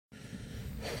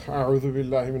أعوذ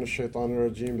بالله من الشيطان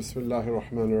الرجيم بسم الله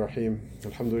الرحمن الرحيم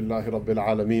الحمد لله رب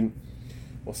العالمين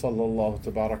وصلى الله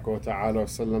تبارك وتعالى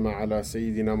وسلم على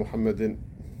سيدنا محمد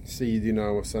سيدنا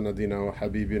وسندنا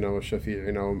وحبيبنا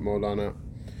وشفيعنا ومولانا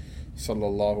صلى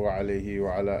الله عليه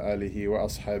وعلى آله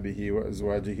وأصحابه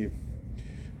وأزواجه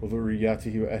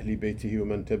وذرياته وأهل بيته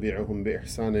ومن تبعهم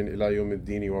بإحسان إلى يوم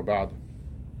الدين وبعد.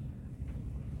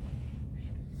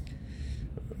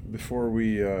 Before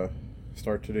we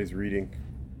start today's reading,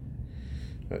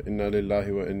 Inna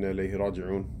lillahi wa inna ilayhi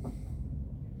raji'un.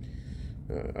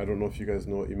 I don't know if you guys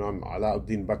know Imam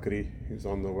Alauddin Bakri. He's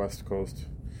on the West Coast.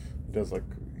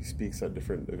 He speaks at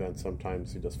different events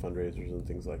sometimes. He does fundraisers and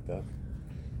things like that.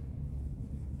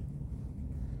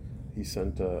 He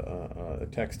sent a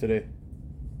text today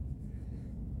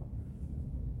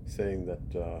saying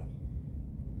that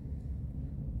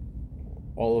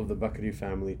all of the Bakri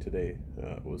family today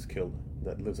was killed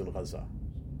that lives in Gaza.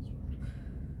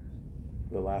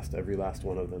 Every last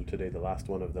one of them today, the last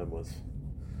one of them was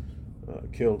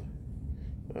killed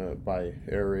by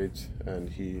air raids, and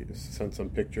he sent some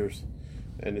pictures,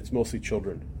 and it's mostly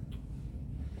children.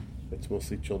 And Inna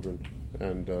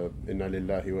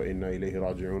lillahi wa inna ilayhi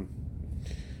raji'un.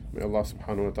 May Allah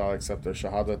subhanahu wa ta'ala accept their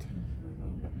shahadat.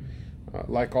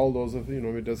 Like all those of,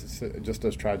 it's just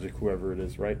as tragic, whoever it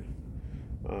is, right?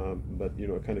 But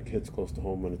it kind of hits close to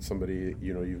home when it's somebody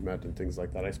you've met and things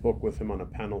like that. I spoke with him on a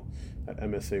panel at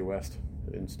MSA West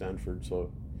in Stanford,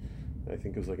 so I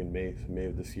think it was like in May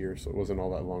of this year, so it wasn't all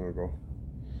that long ago.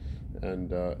 And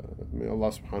may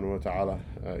Allah subhanahu wa ta'ala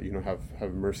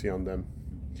have mercy on them,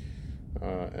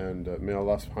 and may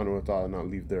Allah subhanahu wa ta'ala not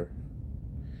leave their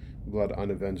blood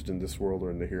unavenged in this world or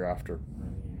in the hereafter.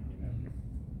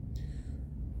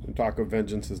 The talk of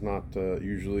vengeance is not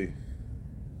usually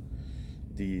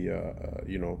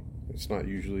it's not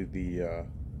usually the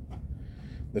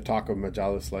talk of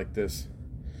majalis like this,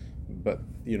 but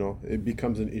it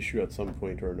becomes an issue at some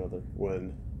point or another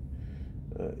when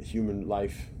human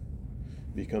life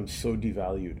becomes so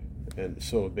devalued and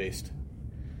so abased,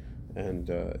 and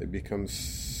it becomes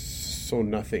so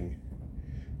nothing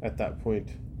at that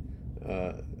point.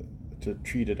 To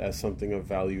treat it as something of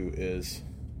value is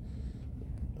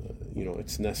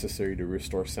it's necessary to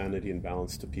restore sanity and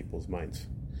balance to people's minds.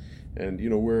 And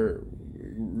we're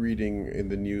reading in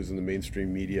the news and the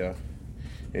mainstream media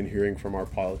and hearing from our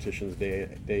politicians day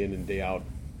in and day out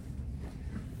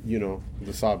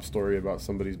the sob story about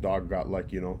somebody's dog got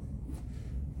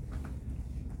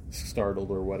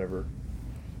startled or whatever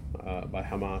by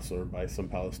Hamas or by some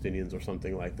Palestinians or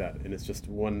something like that, and it's just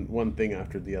one thing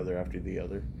after the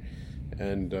other.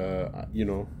 And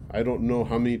I don't know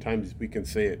how many times we can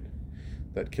say it,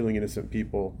 that killing innocent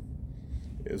people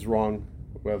is wrong,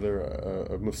 whether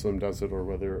a Muslim does it or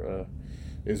whether a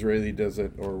Israeli does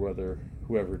it or whether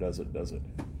whoever does it.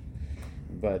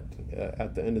 But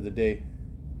at the end of the day,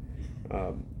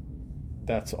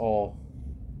 that's all,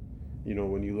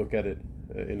 when you look at it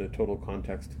in a total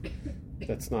context,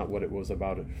 that's not what it was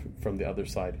about it from the other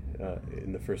side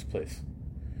in the first place.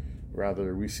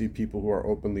 Rather, we see people who are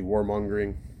openly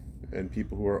warmongering and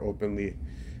people who are openly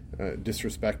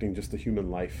disrespecting just the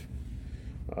human life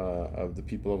of the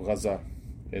people of Gaza,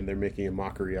 and they're making a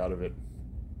mockery out of it.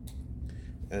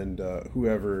 And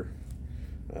whoever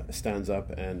stands up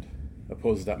and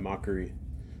opposes that mockery,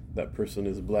 that person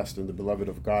is blessed and the beloved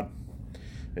of God.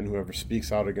 And whoever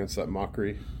speaks out against that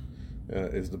mockery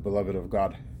is the beloved of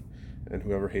God. And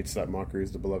whoever hates that mockery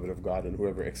is the beloved of God. And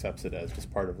whoever accepts it as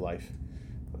just part of life,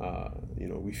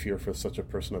 we fear for such a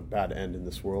person a bad end in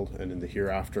this world and in the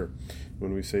hereafter.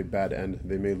 When we say bad end,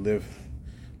 they may live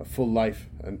a full life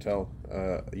until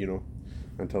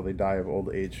they die of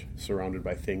old age, surrounded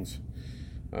by things.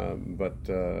 But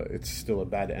it's still a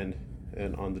bad end.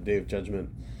 And on the Day of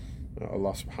Judgment,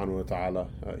 Allah subhanahu wa ta'ala,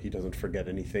 He doesn't forget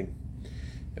anything.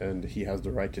 And He has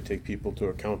the right to take people to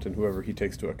account, and whoever He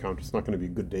takes to account, it's not going to be a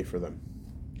good day for them.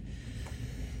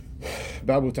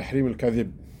 Babu tahrim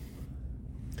al-kadhib.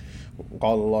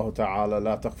 قال الله تعالى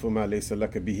لا تقف ما ليس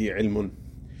لك به علم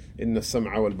إن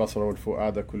السمع والبصر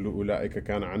والفؤاد كل أولئك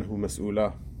كان عنه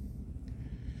مسؤولا.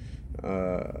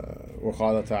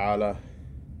 وقال تعالى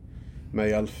ما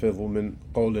يلفظ من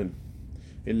قول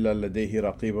إلا لديه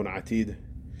رقيب عتيد.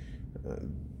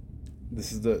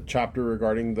 This is the chapter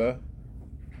regarding the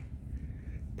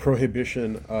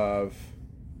prohibition of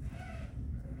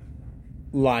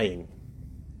lying.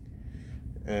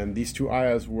 And these two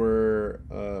ayahs were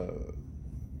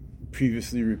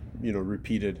previously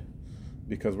repeated,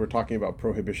 because we're talking about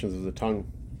prohibitions of the tongue,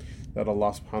 that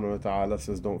Allah subhanahu wa ta'ala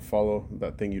says don't follow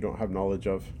that thing you don't have knowledge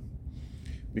of,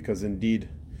 because indeed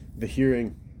the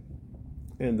hearing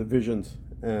and the visions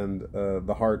and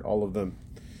the heart, all of them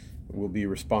will be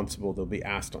responsible. They'll be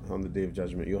asked on the Day of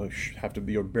Judgment. You'll have to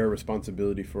bear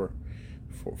responsibility for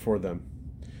them.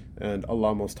 And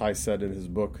Allah Most High said in His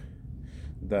book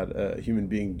that a human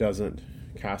being doesn't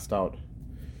cast out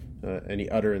any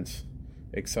utterance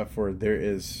except for there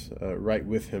is right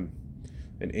with him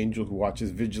an angel who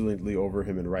watches vigilantly over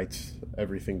him and writes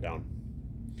everything down.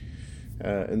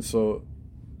 And so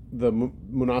the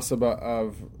munasaba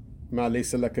of ma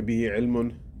laysa laka bihi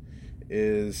ilmun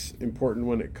is important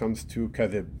when it comes to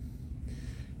kadhib.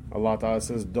 Allah Ta'ala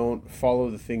says, don't follow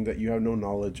the thing that you have no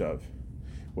knowledge of,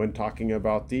 when talking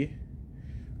about the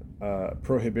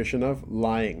prohibition of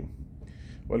lying.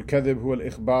 وَالْكَذِبْ هُوَ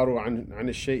الْإِخْبَارُ عَنِ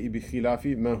الشَّيْءِ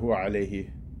بِخِلَافِ مَا هُوَ عَلَيْهِ.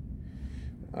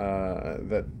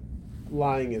 That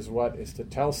lying is what? Is to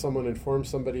tell someone, inform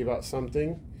somebody about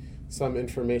something, some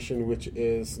information which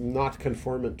is not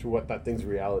conformant to what that thing's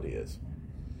reality is.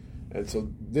 And so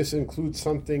this includes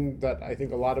something that I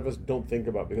think a lot of us don't think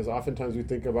about, because oftentimes we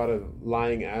think about it,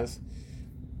 lying as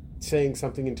saying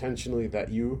something intentionally that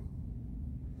you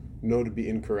know to be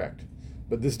incorrect.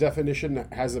 But this definition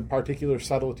has a particular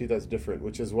subtlety that's different,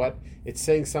 which is what? It's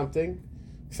saying something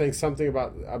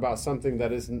about something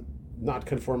that is not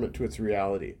conformant to its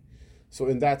reality. So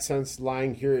in that sense,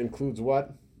 lying here includes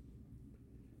what?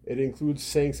 It includes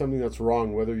saying something that's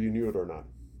wrong, whether you knew it or not.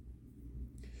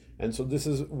 And so this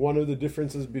is one of the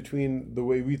differences between the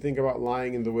way we think about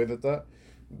lying and the way that the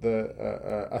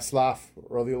Aslaf,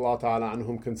 radiallahu ta'ala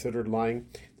anhum, considered lying,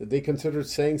 that they considered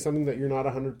saying something that you're not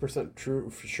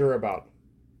 100% sure about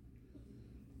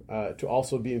to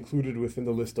also be included within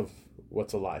the list of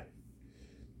what's a lie.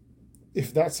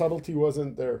 If that subtlety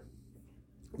wasn't there,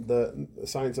 the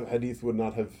science of hadith would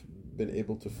not have been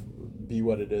able to be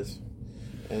what it is.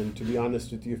 And to be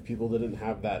honest with you, if people didn't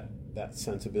have that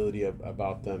sensibility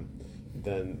about them,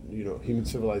 then human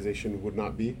civilization would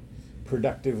not be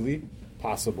productively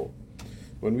possible.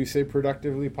 When we say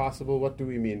productively possible, what do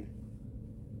we mean?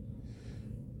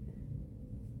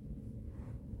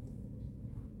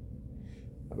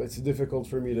 It's difficult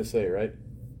for me to say, right?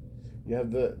 You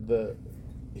have the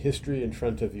history in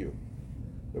front of you.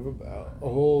 You have a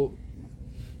whole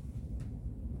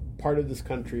part of this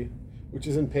country which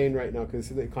is in pain right now because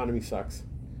the economy sucks.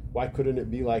 Why couldn't it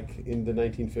be like in the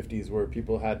 1950s where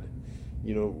people had,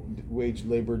 wage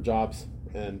labor jobs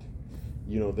and,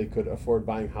 they could afford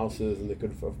buying houses and they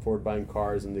could afford buying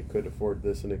cars and they could afford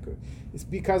this and they could. It's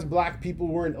because black people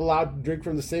weren't allowed to drink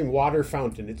from the same water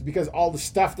fountain. It's because all the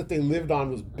stuff that they lived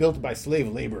on was built by slave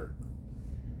labor.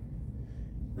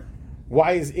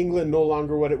 Why is England no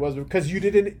longer what it was? Because you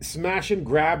didn't smash and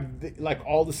grab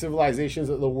all the civilizations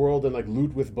of the world and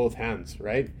loot with both hands,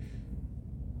 right?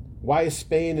 Why is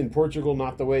Spain and Portugal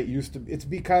not the way it used to be? It's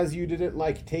because you didn't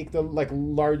take the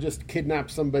largest,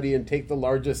 kidnap somebody and take the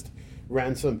largest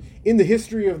ransom in the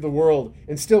history of the world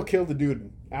and still kill the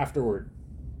dude afterward.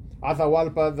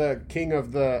 Atahualpa, the king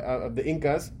of the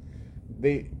Incas,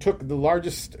 they took the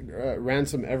largest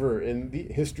ransom ever in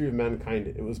the history of mankind.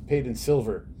 It was paid in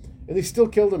silver. And they still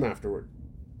killed him afterward.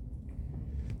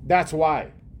 That's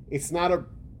why. It's not a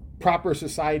proper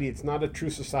society. It's not a true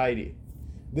society.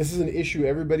 This is an issue.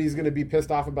 Everybody's going to be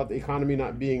pissed off about the economy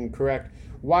not being correct.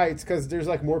 Why? It's because there's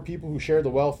more people who share the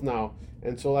wealth now.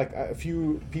 And so a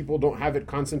few people don't have it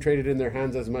concentrated in their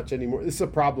hands as much anymore. This is a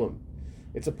problem.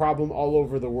 It's a problem all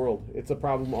over the world. It's a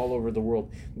problem all over the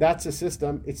world. That's a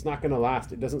system. It's not going to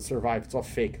last. It doesn't survive. It's all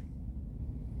fake.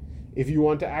 If you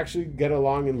want to actually get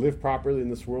along and live properly in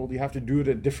this world, you have to do it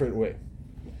a different way.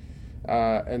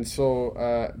 And so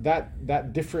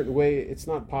that different way, it's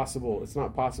not possible. It's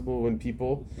not possible when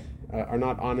people are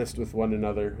not honest with one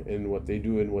another in what they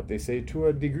do and what they say to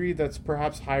a degree that's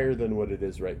perhaps higher than what it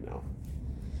is right now.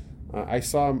 I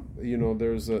saw,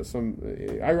 there's some,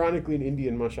 ironically in India,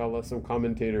 mashallah, some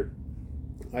commentator,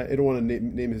 I don't want to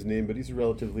name his name, but he's a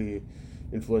relatively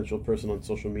influential person on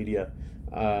social media,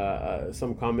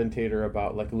 some commentator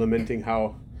about lamenting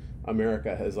how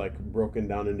America has broken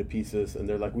down into pieces, and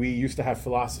they're we used to have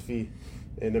philosophy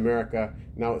in America,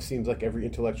 now it seems like every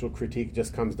intellectual critique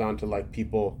just comes down to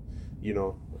people,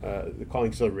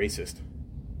 calling each other racist.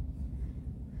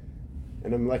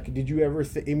 And I'm did you ever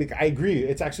think? I agree,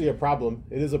 it's actually a problem.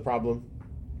 It is a problem.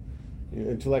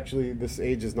 Intellectually, this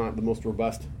age is not the most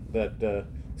robust that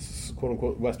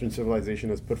quote-unquote Western civilization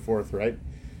has put forth, right?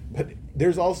 But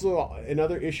there's also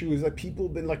another issue is that people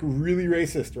have been really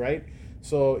racist, right?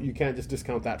 So you can't just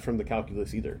discount that from the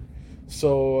calculus either.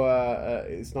 So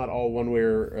it's not all one way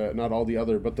or not all the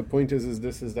other. But the point is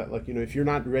that, like, if you're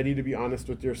not ready to be honest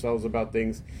with yourselves about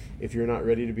things, if you're not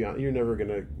ready to be honest, you're never going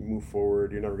to move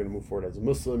forward. You're never going to move forward as a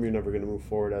Muslim. You're never going to move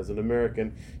forward as an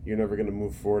American. You're never going to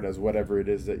move forward as whatever it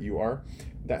is that you are.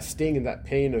 That sting and that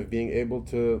pain of being able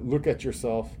to look at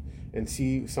yourself and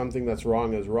see something that's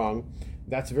wrong as wrong,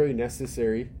 that's very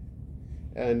necessary.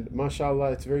 And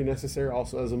mashallah, it's very necessary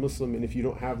also as a Muslim. And if you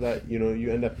don't have that,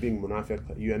 you end up being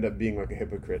munafiq, you end up being like a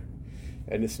hypocrite,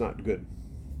 and it's not good.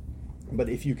 But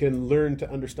if you can learn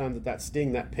to understand that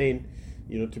sting, that pain,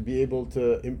 to be able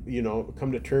to,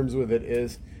 come to terms with it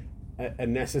is a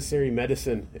necessary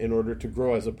medicine in order to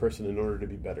grow as a person, in order to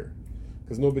be better.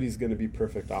 Because nobody's going to be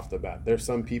perfect off the bat. There's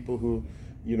some people who,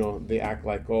 they act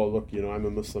like, oh, look, I'm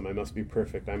a Muslim, I must be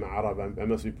perfect. I'm an Arab, I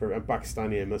must be perfect. I'm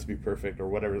Pakistani, I must be perfect, or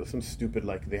whatever. Some stupid,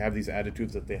 like, they have these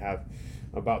attitudes that they have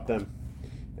about them,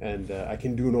 and I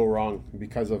can do no wrong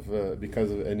because of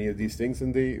any of these things,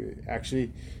 and they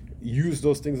actually use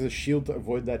those things as a shield to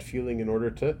avoid that feeling, in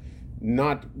order to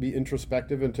not be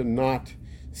introspective and to not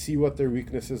see what their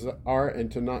weaknesses are,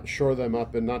 and to not shore them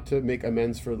up, and not to make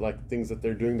amends for, like, things that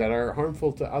they're doing that are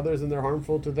harmful to others and they're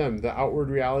harmful to them. The outward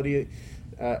reality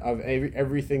of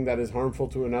everything that is harmful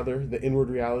to another, the inward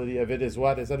reality of it is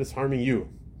what? Is that it's harming you.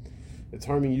 It's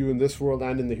harming you in this world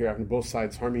and in the hereafter, both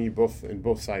sides, harming you both in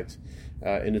both sides.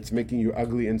 And it's making you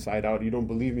ugly inside out. You don't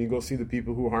believe me? Go see the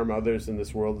people who harm others in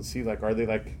this world and see, like, are they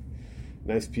like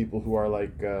nice people who are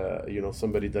like,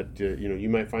 somebody that, you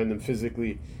might find them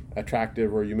physically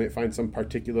attractive, or you might find some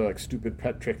particular, like, stupid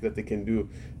pet trick that they can do,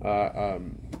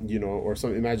 or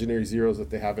some imaginary zeros that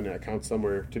they have in an account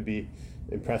somewhere to be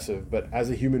impressive. But as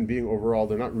a human being overall,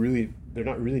 they're not really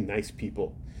nice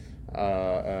people.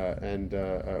 And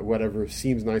whatever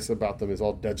seems nice about them is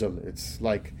all dajjal. It's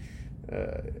like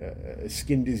a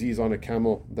skin disease on a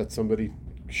camel that somebody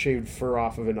shaved fur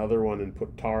off of another one and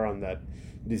put tar on that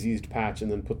diseased patch,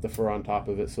 and then put the fur on top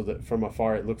of it, so that from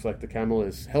afar it looks like the camel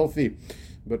is healthy,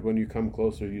 but when you come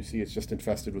closer you see it's just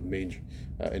infested with mange,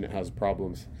 and it has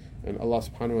problems. And Allah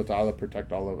subhanahu wa ta'ala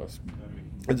protect all of us.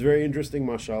 It's very interesting,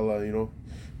 mashallah,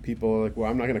 people are like, well,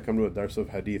 I'm not going to come to a dars of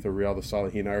hadith or Riyād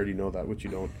al-Sālihīn, I already know that, which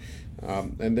you don't.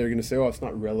 And they're going to say, oh, it's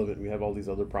not relevant, we have all these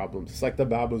other problems. It's like the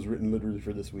bab was written literally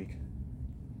for this week.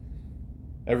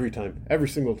 Every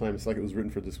single time, it's like it was written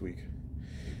for this week.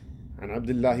 عن عبد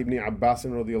الله بن عباس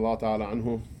رضي الله تعالى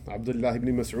عنه عبد الله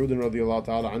بن مسعود رضي الله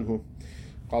تعالى عنه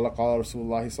قال رسول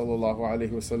الله صلى الله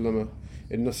عليه وسلم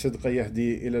إن الصدق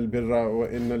يهدي إلى البر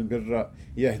وإن البر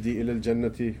يهدي إلى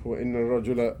الجنة وإن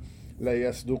الرجل لا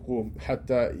يصدق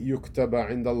حتى يكتب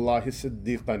عند الله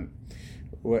صديقا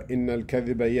وإن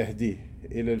الكذب يهدي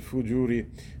إلى الفجور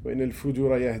وإن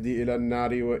الفجور يهدي إلى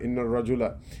النار وإن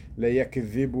الرجل لا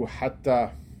يكذب حتى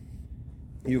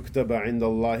يكتب عند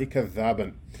الله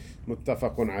كذابا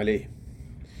متفق عليه.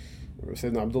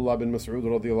 Sayyidina Abdullah bin Mas'ud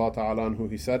radiyallahu ta'ala anhu,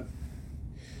 he said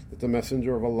that the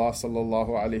Messenger of Allah sallallahu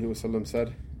alayhi wasallam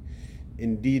said,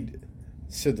 indeed,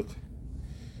 sidq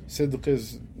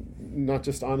is not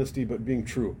just honesty, but being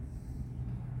true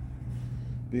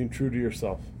to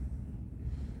yourself,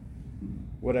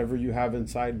 whatever you have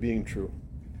inside, being true.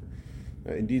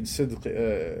 Indeed,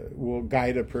 sidq will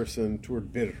guide a person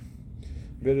toward birr.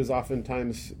 Birr is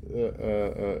oftentimes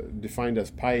defined as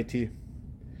piety.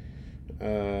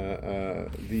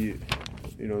 The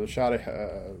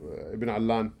Sharih Ibn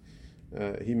Allan,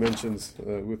 he mentions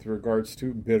with regards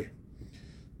to birr,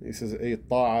 he says a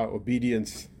ta'a,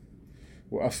 obedience,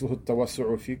 وأصله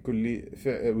التوسع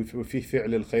في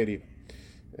فعل الخير,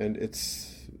 and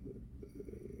its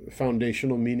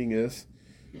foundational meaning is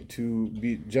to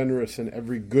be generous in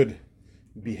every good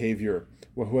behavior.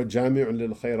 وهو جامع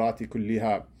للخيرات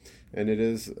كلها, and it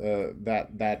is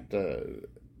that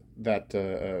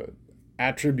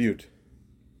attribute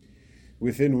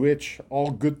within which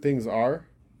all good things are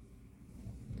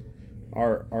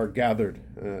gathered,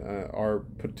 are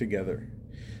put together.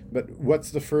 But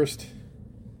what's the first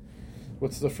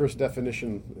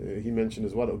definition he mentioned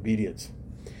is what? Obedience.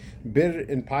 Bir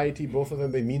and piety, both of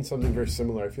them, they mean something very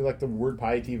similar. I feel like the word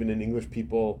piety, even in English,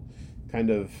 people kind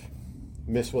of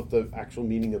miss what the actual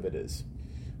meaning of it is,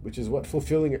 which is what?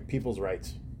 Fulfilling people's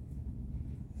rights.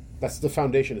 That's the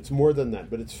foundation. It's more than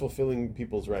that, but it's fulfilling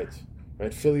people's rights,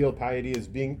 right? Filial piety is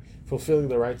fulfilling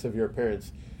the rights of your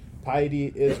parents.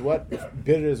 Piety is what?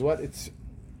 Bir is what? It's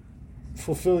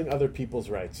fulfilling other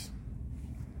people's rights,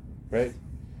 right?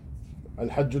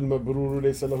 Al-Hajjul Mabrur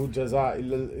laysa lahu jaza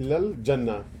illa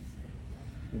al-Jannah.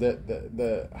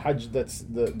 the Hajj, that's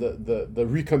the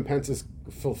recompense is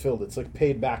fulfilled. It's like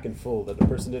paid back in full. That the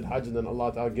person did Hajj and then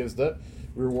Allah Ta'ala gives the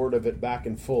reward of it back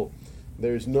in full.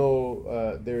 There's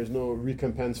no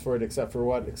recompense for it except for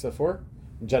what? Except for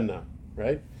Jannah,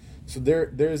 right? So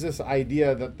there's this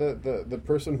idea that the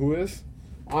person who is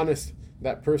honest,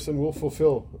 that person will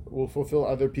fulfill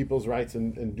other people's rights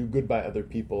and do good by other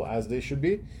people as they should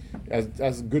be,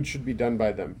 as good should be done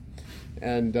by them.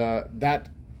 And that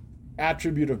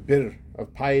attribute of birr,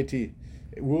 of piety,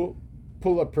 it will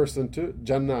pull a person to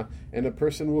Jannah, and a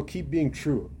person will keep being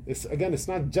true. It's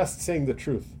not just saying the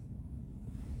truth.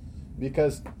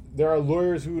 Because there are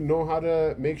lawyers who know how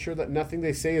to make sure that nothing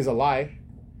they say is a lie,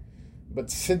 but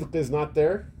sidq is not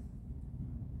there.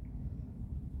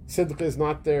 Sidq is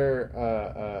not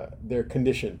their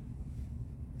condition.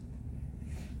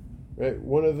 Right?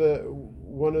 One of the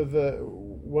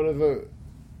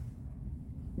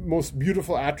most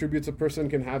beautiful attributes a person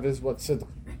can have is what? Sidq.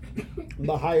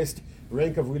 The highest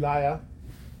rank of wilaya.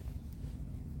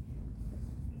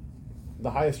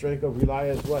 The highest rank of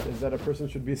wilaya is what? Is that a person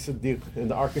should be siddiq.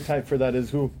 And the archetype for that is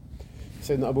who?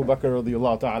 Sayyidina Abu Bakr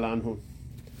radiyallahu ta'ala anhu.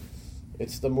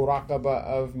 It's the muraqabah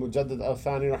of Mujaddid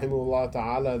al-Thani rahimahullah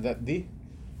ta'ala, that the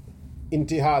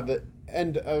intiha, the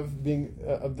end of being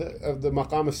of the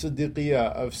maqam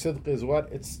as-siddiqiyya of sidq is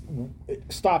what? It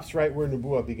stops right where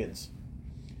nubuwah begins.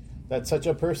 That such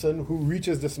a person who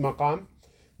reaches this maqam,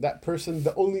 that person,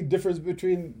 the only difference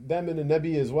between them and the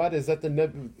Nabi is what? Is that the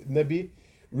Nabi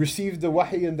received the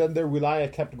wahi and then their wilaya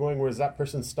kept going, whereas that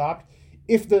person stopped.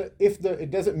 It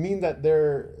doesn't mean that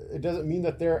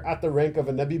they're at the rank of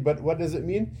a Nabi, but what does it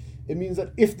mean? It means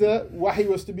that if the wahi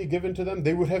was to be given to them,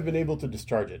 they would have been able to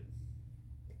discharge it.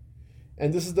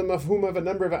 And this is the mafhum of a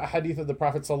number of ahadith of the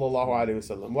Prophet sallallahu alaihi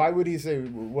wasallam. Why would he say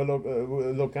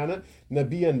وَلَوْ كَانَ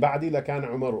نَبِيًّا بَعْدِي لَكَانَ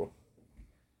عُمَرُ?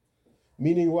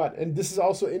 Meaning what? And this is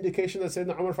also indication that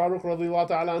Sayyidina Umar Farooq radiyallahu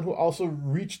ta'ala anhu also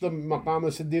reached the maqam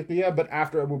of Siddiqiyya, but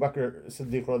after Abu Bakr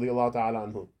Siddiq radiyallahu ta'ala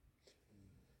anhu.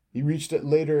 He reached it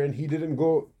later, and he didn't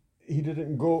go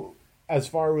as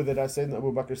far with it as Sayyidina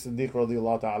Abu Bakr Siddiq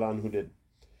radiyallahu ta'ala anhu did.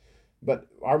 But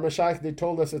our mashayikh, they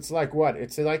told us it's like what?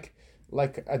 It's like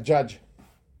a judge.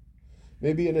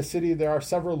 Maybe in a city there are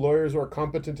several lawyers who are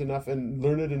competent enough and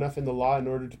learned enough in the law in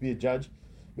order to be a judge,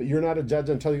 but you're not a judge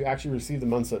until you actually receive the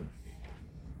mansab.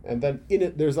 And then in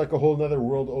it, there's like a whole other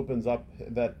world opens up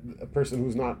that a person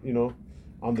who's not,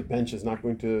 on the bench is not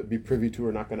going to be privy to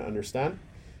or not going to understand.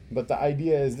 But the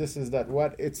idea is that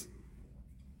what? It's,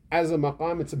 as a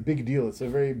maqam, it's a big deal. It's a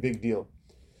very big deal.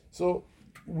 So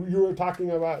you were talking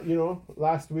about,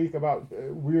 last week about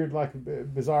weird,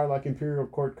 bizarre, imperial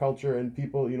court culture, and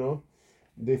people,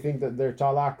 they think that they're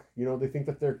chalak, they think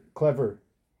that they're clever.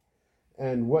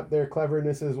 And what their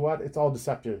cleverness is, what? It's all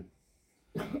deception.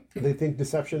 They think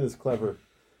deception is clever.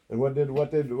 And what did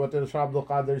Shah Abdul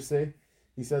Qadir say?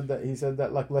 He said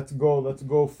that let's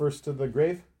go first to the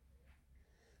grave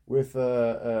with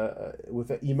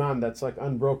a iman that's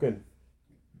unbroken,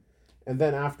 and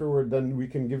then afterward, then we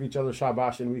can give each other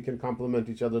shabash and we can compliment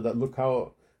each other. That look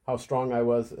how strong I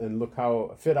was, and look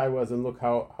how fit I was, and look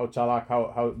how chalak,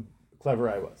 how clever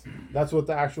I was. That's what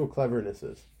the actual cleverness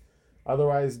is.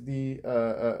 Otherwise, the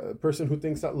person who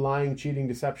thinks that lying, cheating,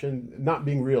 deception, not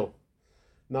being real,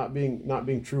 not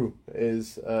being true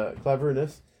is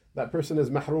cleverness. That person is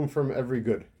mahroom from every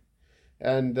good.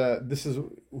 And this is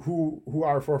who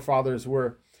our forefathers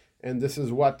were, and this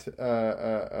is what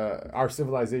our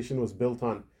civilization was built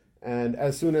on. And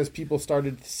as soon as people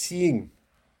started seeing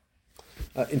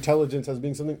intelligence as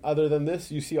being something other than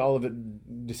this, you see all of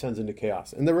it descends into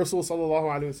chaos. And the Rasul sallallahu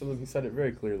alaihi wasallam, he said it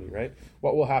very clearly, right?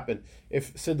 What will happen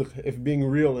if sidq, if being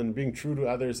real and being true to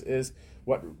others is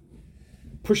what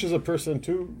pushes a person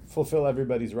to fulfill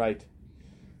everybody's right,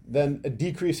 then a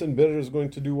decrease in birr is going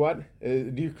to do what? A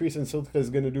decrease in sidq is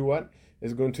going to do what?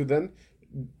 Is going to then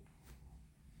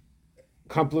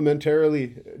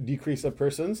complementarily decrease a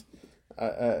person's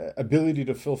ability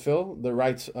to fulfill the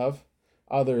rights of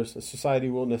others. A society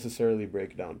will necessarily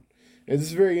break down. And this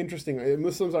is very interesting.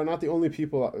 Muslims are not the only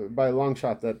people by a long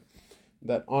shot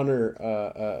that honor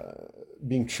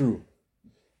being true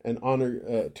and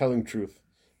honor telling truth.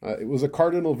 It was a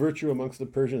cardinal virtue amongst the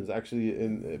Persians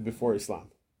actually before Islam,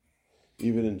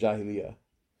 even in Jahiliyyah,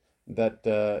 that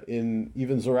in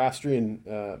Zoroastrian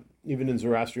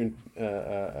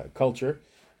culture,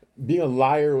 being a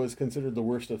liar was considered the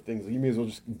worst of things. You may as well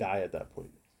just die at that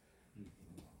point.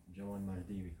 Jawan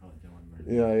Mardi, we call it Jawan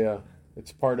Mardi. Yeah.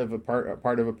 It's part of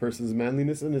a person's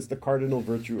manliness, and it's the cardinal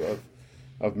virtue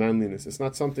of manliness. It's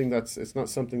not something that's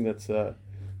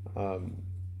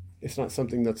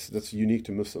unique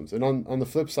to Muslims. And on the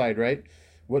flip side, right,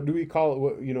 What do we call?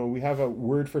 We have a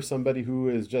word for somebody who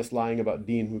is just lying about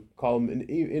deen. We call him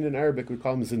in Arabic. We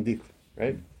call him zindiq,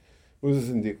 right? Who's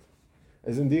a zindiq?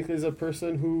 A zindiq is a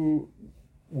person who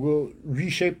will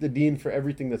reshape the deen for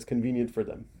everything that's convenient for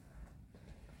them.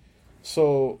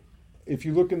 So, if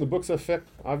you look in the books of fiqh,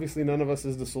 obviously none of us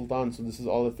is the sultan, so this is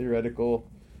all a theoretical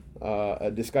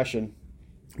discussion.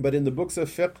 But in the books of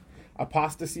fiqh,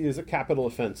 apostasy is a capital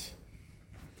offense.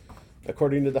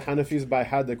 According to the Hanafis by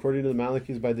had, according to the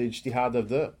Malikis by the ijtihad of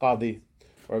the qadi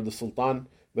or of the sultan.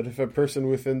 But if a person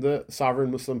within the sovereign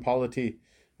Muslim polity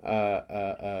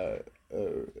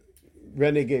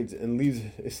renegades and leaves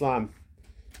Islam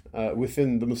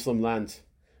within the Muslim lands,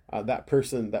 that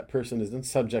person is then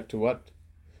subject to what?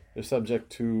 They're subject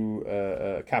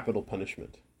to capital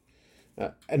punishment.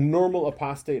 A normal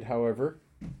apostate, however,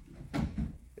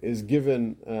 is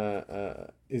given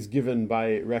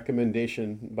by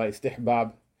recommendation, by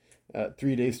istihbab,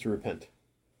 3 days to repent.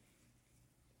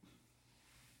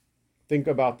 Think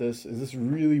about this. Is this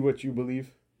really what you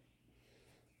believe?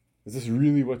 Is this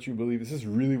really what you believe? Is this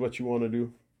really what you want to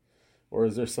do? Or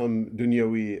is there some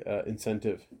dunyawi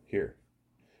incentive here?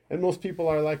 And most people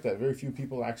are like that. Very few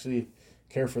people actually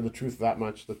care for the truth that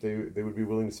much that they would be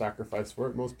willing to sacrifice for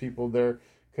it. Most people, their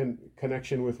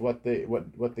connection with what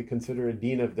they consider a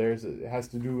deen of theirs, it has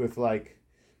to do with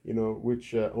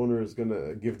which owner is going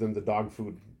to give them the dog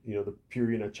food, the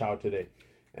Purina chow today.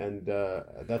 And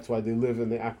that's why they live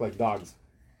and they act like dogs.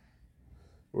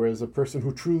 Whereas a person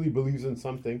who truly believes in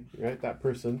something, right, that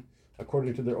person,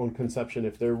 according to their own conception,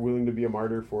 if they're willing to be a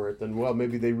martyr for it, then, well,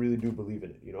 maybe they really do believe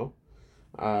in it,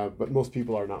 But most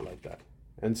people are not like that.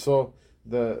 And so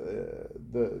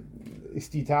the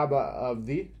istitaba of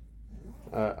the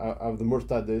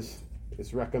murtad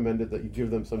is recommended that you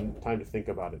give them some time to think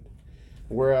about it.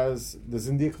 Whereas the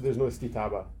zindiq, there's no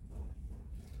istitaba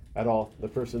at all. The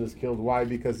person is killed. Why?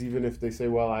 Because even if they say,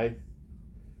 well, I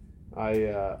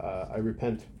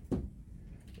repent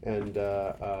and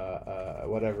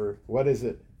whatever, what is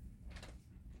it?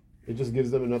 It just gives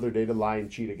them another day to lie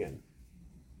and cheat again.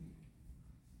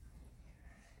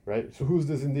 Right? So who's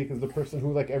the zindiq? Is the person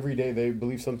who every day they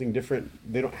believe something different.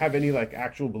 They don't have any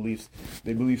actual beliefs.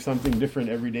 They believe something different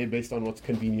every day based on what's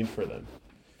convenient for them.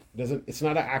 It's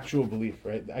not an actual belief,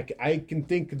 right? I can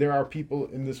think there are people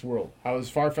in this world, how as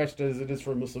far-fetched as it is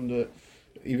for a Muslim to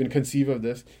even conceive of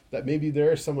this, that maybe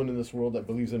there is someone in this world that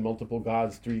believes in multiple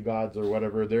gods, 3 gods or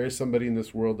whatever. There is somebody in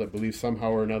this world that believes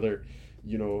somehow or another,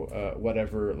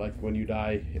 whatever, like when you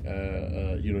die,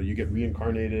 you get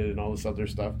reincarnated and all this other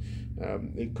stuff.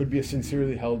 It could be a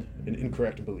sincerely held and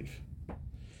incorrect belief.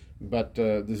 But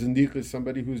the zindiq is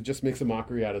somebody who just makes a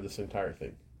mockery out of this entire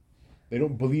thing. They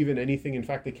don't believe in anything. In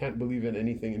fact, they can't believe in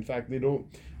anything. In fact,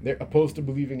 they're opposed to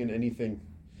believing in anything.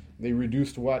 They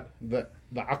reduced what? The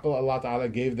aql Allah Ta'ala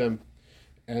gave them,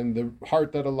 and the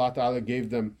heart that Allah Ta'ala gave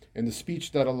them, and the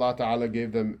speech that Allah Ta'ala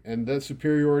gave them, and the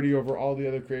superiority over all the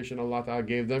other creation Allah Ta'ala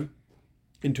gave them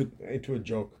into a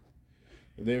joke.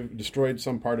 They've destroyed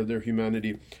some part of their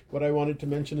humanity. What I wanted to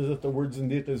mention is that the word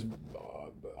zindiq is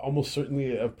almost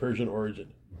certainly of Persian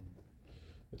origin.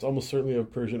 It's almost certainly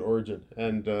of Persian origin,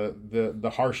 and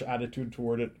the harsh attitude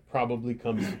toward it probably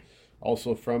comes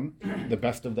also from the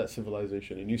best of that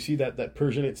civilization. And you see that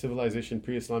Persianate civilization,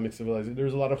 pre-Islamic civilization, there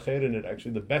was a lot of khair in it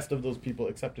actually. The best of those people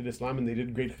accepted Islam and they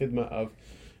did great khidmah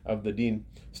of the deen.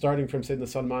 Starting from Sayyidina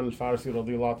Salman al-Farsi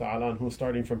radiyallahu ta'ala anhu,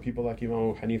 starting from people like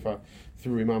Imam Abu Hanifa,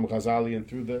 through Imam Ghazali and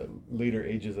through the later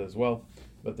ages as well.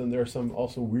 But then there are some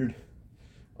also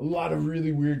a lot of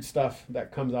really weird stuff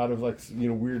that comes out of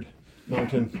weird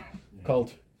mountain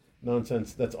cult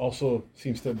nonsense that's also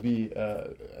seems to be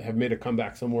have made a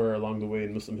comeback somewhere along the way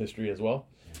in Muslim history as well,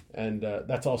 and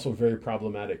that's also very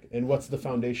problematic. And what's the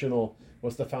foundational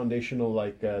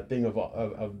thing of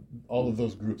all of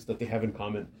those groups that they have in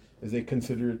common is they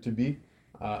consider it to be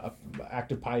an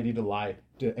act of piety to lie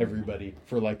to everybody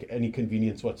for any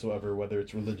convenience whatsoever, whether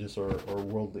it's religious or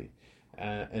worldly.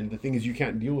 And the thing is, you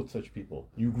can't deal with such people.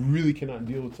 You really cannot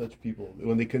deal with such people.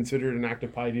 When they consider it an act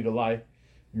of piety to lie,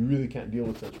 you really can't deal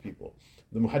with such people.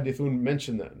 The muhaddithun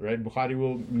mention that, right? Bukhari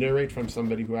will narrate from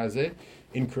somebody who has a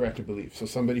incorrect belief. So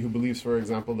somebody who believes, for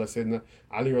example, that Sayyidina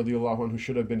Ali radiallahu anhu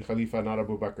should have been Khalifa, not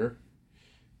Abu Bakr.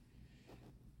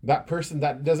 That person,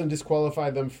 that doesn't disqualify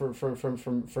them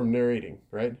from narrating,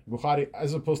 right? Bukhari,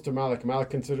 as opposed to Malik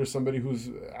considers somebody whose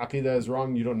aqidah is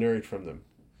wrong, you don't narrate from them.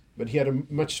 But he had a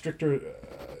much stricter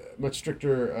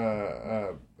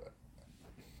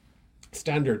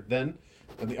standard than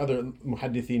the other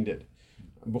muhaddithin did.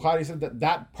 Bukhari said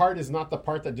that part is not the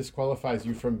part that disqualifies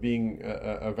you from being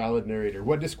a valid narrator.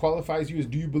 What disqualifies you is,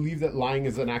 do you believe that lying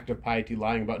is an act of piety,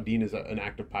 lying about deen is an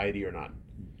act of piety or not?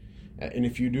 And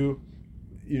if you do,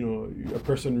 a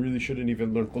person really shouldn't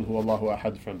even learn Qul Huwallahu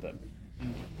Ahad from them.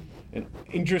 And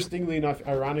interestingly enough,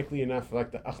 ironically enough,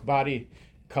 like the Akhbari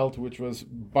cult, which was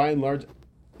by and large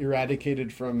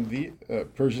eradicated from the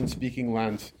Persian-speaking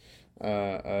lands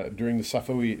during the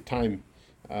Safawi time,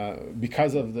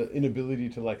 because of the inability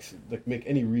to like make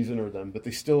any reason of them, but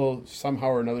they still somehow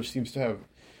or another seems to have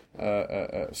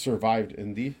survived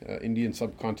in the Indian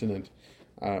subcontinent,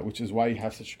 which is why you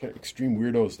have such extreme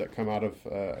weirdos that come out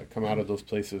of those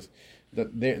places.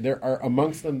 That there are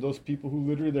amongst them those people who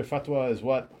literally their fatwa is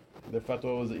what? Their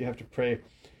fatwa was that you have to pray.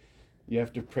 You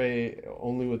have to pray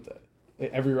only with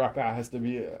every rak'ah has to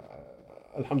be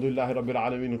Alhamdulillah Rabbil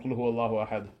Alameen Qul Huwallahu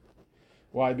Ahad.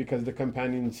 Why? Because the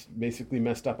companions basically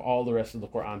messed up all the rest of the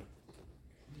Quran.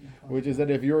 Which is that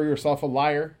if you're yourself a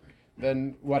liar,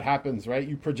 then what happens, right?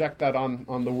 You project that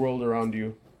on the world around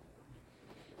you.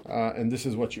 And this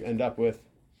is what you end up with.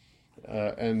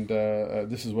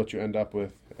 This is what you end up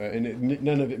with.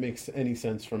 None of it makes any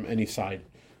sense from any side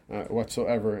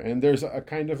whatsoever. And there's a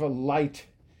kind of a light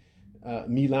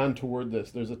milan toward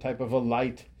this. There's a type of a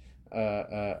light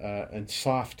and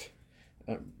soft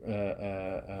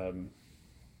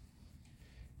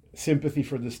sympathy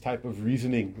for this type of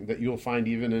reasoning that you'll find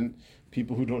even in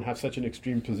people who don't have such an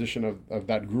extreme position of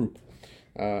that group.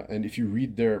 And if you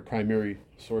read their primary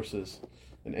sources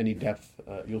in any depth,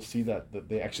 you'll see that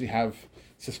they actually have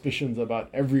suspicions about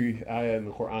every ayah in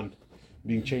the Quran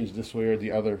being changed this way or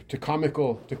the other to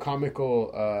comical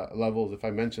levels. If I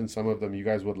mention some of them, you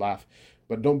guys would laugh.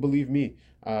 But don't believe me.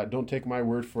 Don't take my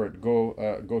word for it.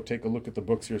 Go take a look at the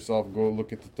books yourself. Go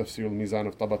look at the Tafsir al-Mizan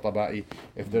of Tabatabai.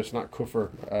 If there's not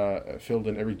kufr filled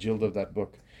in every jild of that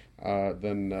book,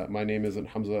 then my name isn't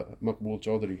Hamzah Maqbul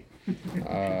Chaudhry.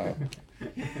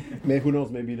 Who knows?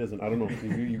 Maybe it isn't. I don't know.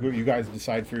 You guys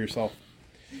decide for yourself.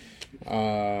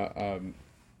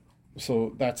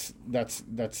 So that's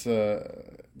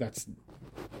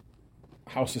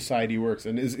how society works.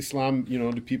 And is Islam,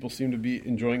 do people seem to be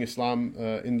enjoying Islam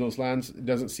in those lands? It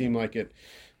doesn't seem like it.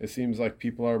 It seems like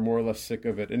people are more or less sick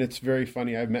of it. And it's very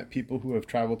funny. I've met people who have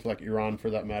traveled to like Iran for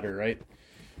that matter, right?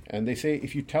 And they say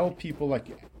if you tell people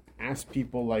ask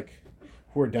people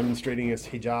who are demonstrating against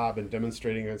hijab and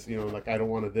demonstrating against, I don't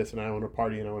want to this and I want to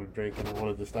party and I want to drink and I want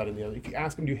to this, that, and the other. If you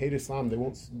ask them, do you hate Islam?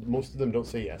 Most of them don't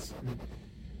say yes.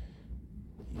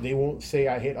 They won't say,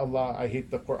 I hate Allah, I hate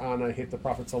the Quran, I hate the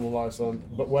Prophet Sallallahu Alaihi Wasallam.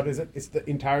 But what is it? It's the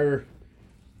entire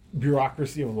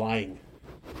bureaucracy of lying.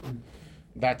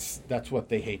 That's what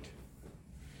they hate.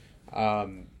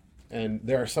 And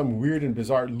there are some weird and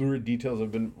bizarre, lurid details that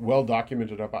have been well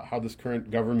documented about how this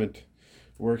current government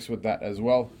works with that as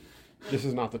well. This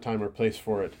is not the time or place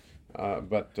for it,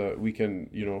 but we can,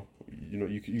 you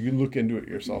can look into it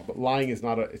yourself. But lying is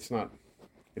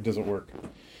it doesn't work.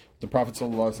 The Prophet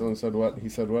ﷺ said what? He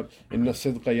said what? إِنَّ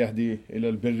الصِّدْقَ يَهْدِي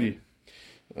إِلَى الْبِرِّ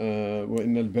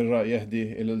وَإِنَّ الْبِرَّ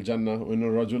يَهْدِي إِلَى الْجَنَّةِ وَإِنَّ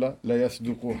الرَّجُلَ لَا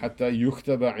يَصْدُقُ حَتَّى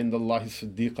يُكْتَبَ عِنْدَ اللَّهِ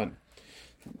صِدِّيقًا.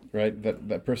 Right?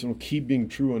 That person will keep being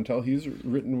true until he's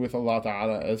written with Allah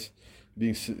Ta'ala as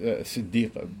being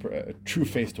Siddiq, a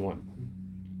true-faced one.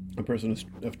 A person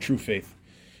of true faith.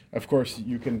 Of course,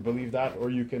 you can believe that,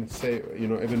 or you can say,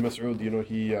 Ibn Mas'ud,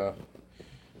 he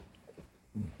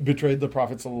betrayed the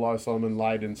Prophet ﷺ and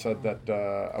lied and said that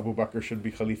Abu Bakr should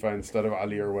be Khalifa instead of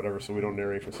Ali or whatever, so we don't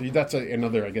narrate for. So that's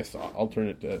another, I guess,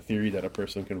 alternate theory that a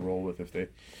person can roll with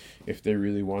if they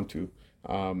really want to.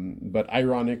 But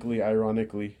ironically,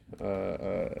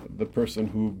 the person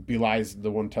who belies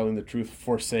the one telling the truth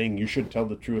for saying you should tell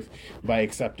the truth by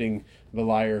accepting the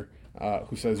liar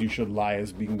who says you should lie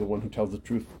as being the one who tells the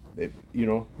truth.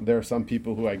 There are some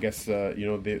people who I guess, their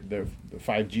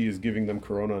 5G is giving them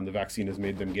corona and the vaccine has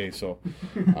made them gay. So,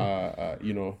 that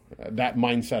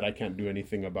mindset I can't do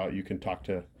anything about. You can talk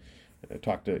to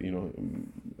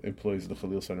employees of the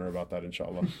Khalil Center about that,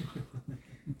 inshallah.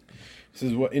 It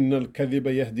says, وَإِنَّ الْكَذِبَ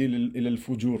يَهْدِي إِلَى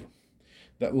الْفُجُورِ.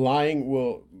 That lying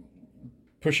will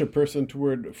push a person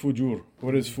toward fujur.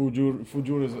 What is fujur?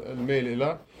 Fujur is al-mail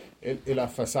ila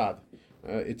fasad.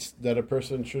 It's that a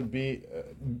person should be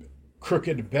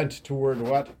crooked, bent toward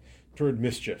what? Toward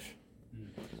mischief.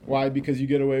 Why? Because you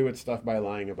get away with stuff by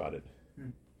lying about it.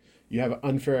 You have an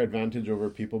unfair advantage over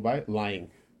people by lying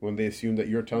when they assume that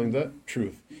you're telling the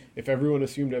truth. If everyone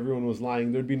assumed everyone was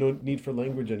lying, there'd be no need for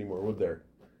language anymore, would there?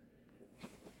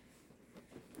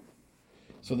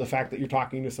 So the fact that you're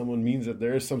talking to someone means that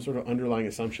there is some sort of underlying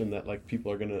assumption that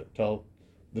people are going to tell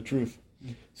the truth.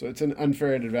 So it's an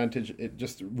unfair advantage. It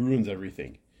just ruins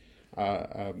everything,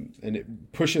 and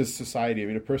it pushes society. I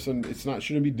mean,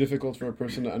 shouldn't be difficult for a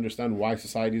person to understand why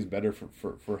society is better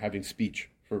for having speech,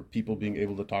 for people being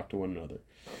able to talk to one another.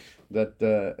 that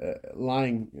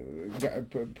lying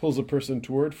pulls a person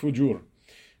toward fujur,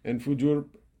 and fujur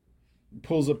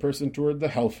pulls a person toward the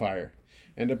hellfire,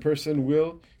 and a person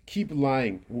will keep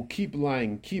lying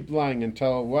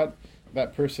until what?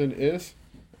 That person is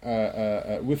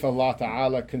with Allah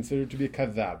Ta'ala considered to be a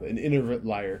kadhab, an innervate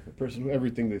liar, a person who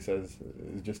everything they says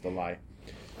is just a lie.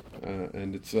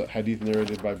 And it's a hadith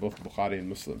narrated by both Bukhari and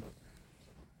Muslim.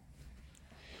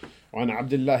 وعن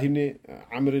عبد الله بن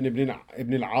عمرو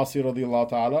بن العاص رضي الله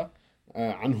تعالى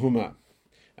عنهما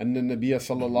أن النبي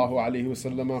صلى الله عليه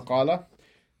وسلم قال: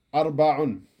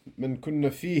 أربع من كن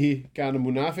فيه كان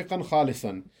منافقا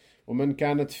خالصا، ومن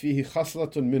كانت فيه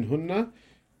خصلة منهن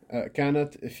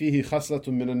كانت فيه خصلة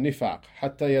من النفاق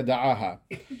حتى يدعاها.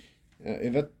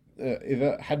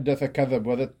 إذا حدث كذب،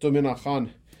 وإذا اؤتمن خان،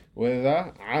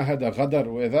 وإذا عاهد غدر،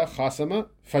 وإذا خاصم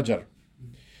فجر.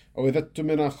 أو إذا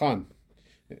اؤتمن خان،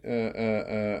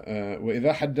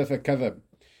 وإذا حدث كذب،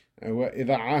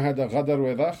 وإذا عاهد غدر،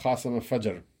 وإذا خاصم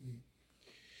فجر.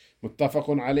 متفق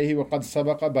عليه، وقد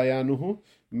سبق بيانه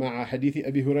مع حديث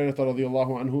أبي هريرة رضي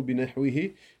الله عنه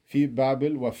بنحوه في باب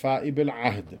الوفاء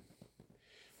بالعهد.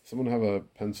 Someone have a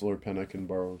pencil or pen I can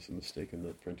borrow? It's a mistake in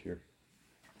the print here.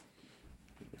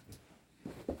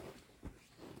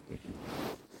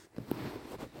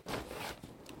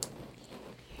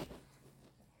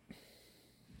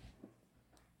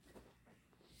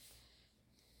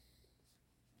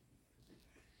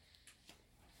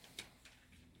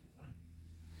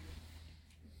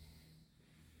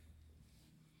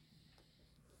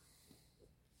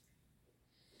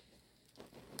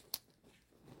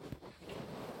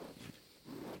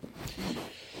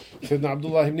 Sayyidina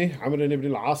Abdullah ibn Amr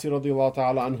ibn al-As radiyallahu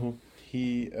ta'ala anhu,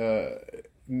 he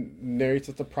narrates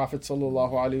that the Prophet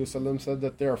sallallahu alaihi wasallam said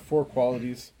that there are four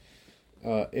qualities.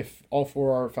 If all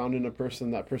four are found in a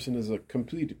person, that person is a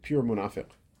complete pure munafiq.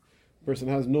 Person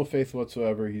has no faith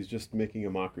whatsoever. He's just making a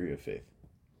mockery of faith.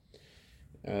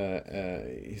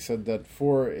 He said that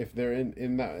four, if they're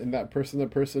in that person, the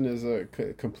person is a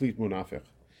complete munafiq.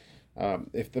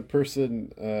 If the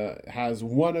person has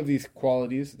one of these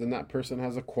qualities, then that person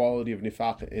has a quality of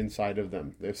nifaq inside of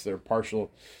them. If they're partial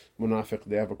munafiq,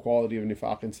 they have a quality of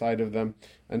nifaq inside of them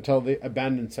until they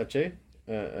abandon such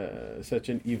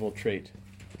an evil trait.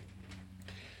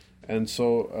 And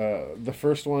so the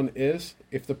first one is,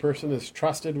 if the person is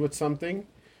trusted with something,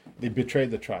 they betray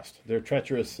the trust. They're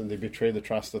treacherous and they betray the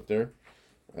trust that they're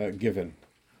given.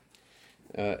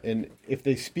 And if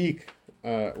they speak,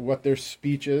 what their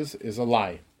speech is a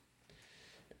lie.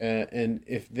 And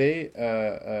if they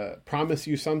promise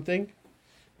you something,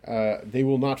 they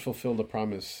will not fulfill the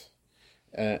promise.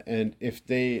 And if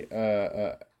they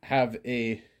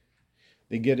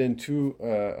they get into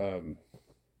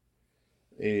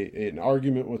an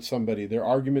argument with somebody, their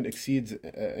argument exceeds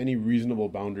any reasonable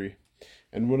boundary.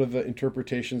 And one of the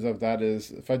interpretations of that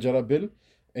is فَجَرَ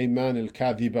بِالْأَيْمَانِ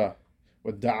الْكَاذِبَةِ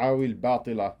وَالدَّعَاوِي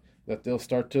الْبَاطِلَةِ, that they'll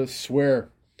start to swear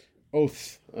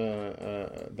oaths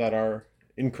that are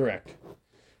incorrect,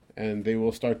 and they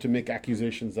will start to make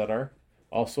accusations that are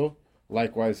also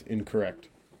likewise incorrect.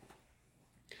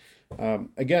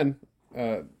 Again,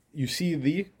 you see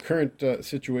the current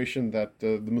situation that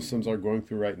the Muslims are going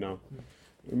through right now,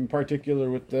 in particular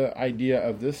with the idea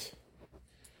of this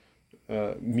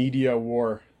media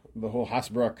war, the whole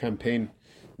Hasbara campaign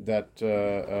that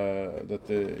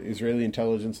the Israeli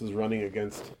intelligence is running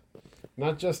against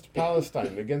not just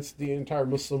Palestine, against the entire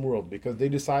Muslim world, because they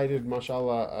decided,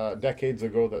 mashallah, decades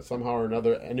ago that somehow or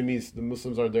another the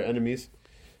Muslims are their enemies,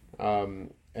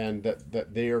 and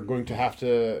that they are going to have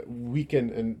to weaken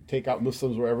and take out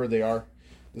Muslims wherever they are.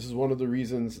 This is one of the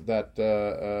reasons that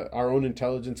our own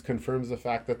intelligence confirms the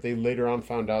fact that they later on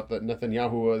found out that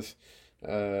Netanyahu was,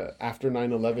 after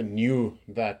 9/11, knew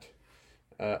that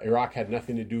Iraq had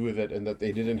nothing to do with it and that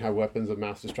they didn't have weapons of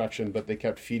mass destruction, but they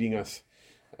kept feeding us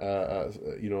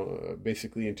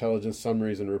basically intelligence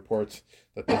summaries and reports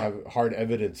that they have hard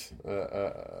evidence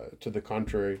to the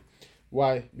contrary.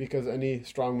 Why? Because any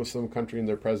strong Muslim country in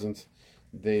their presence,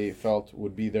 they felt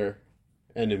would be their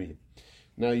enemy.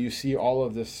 Now you see all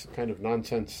of this kind of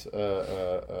nonsense,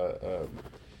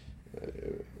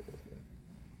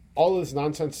 all this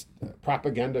nonsense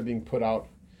propaganda being put out,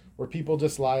 where people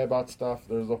just lie about stuff.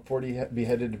 There's the 40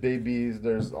 beheaded babies.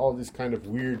 There's all these kind of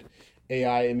weird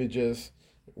AI images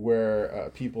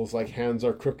where people's hands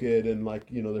are crooked and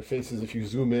their faces, if you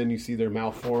zoom in, you see they're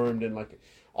malformed, and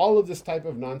all of this type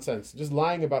of nonsense, just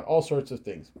lying about all sorts of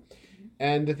things.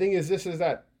 And the thing is,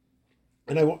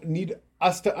 and I need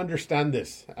us to understand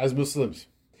this as Muslims.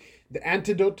 The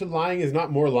antidote to lying is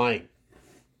not more lying.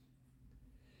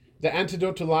 The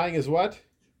antidote to lying is what?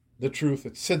 The truth.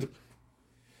 It's sidq.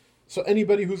 So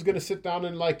anybody who's going to sit down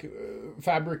and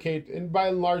fabricate, and by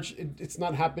and large, it's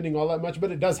not happening all that much,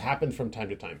 but it does happen from time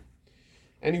to time.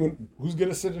 Anyone who's going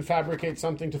to sit and fabricate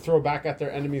something to throw back at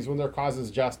their enemies when their cause is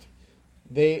just,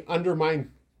 they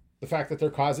undermine the fact that their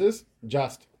cause is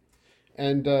just.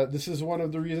 And this is one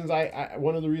of the reasons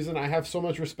I have so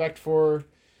much respect for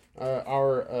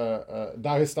our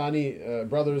Dagestani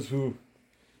brothers who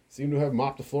seem to have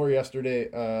mopped the floor yesterday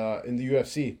in the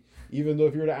UFC. Even though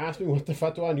if you were to ask me what the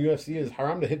fatwa in UFC is,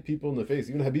 haram to hit people in the face.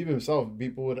 Even Habib himself,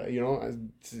 people would,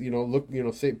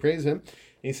 praise him. And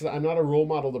he says, I'm not a role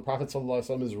model. The Prophet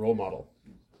ﷺ is a role model.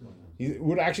 He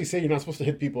would actually say you're not supposed to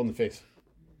hit people in the face.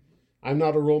 I'm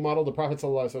not a role model. The Prophet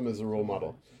ﷺ is a role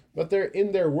model. But they're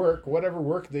in their work, whatever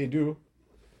work they do,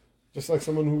 just like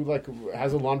someone who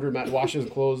has a laundromat, washes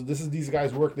clothes. This is these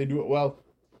guys' work. They do it well.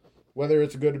 Whether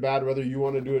it's good or bad, whether you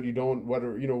want to do it, you don't,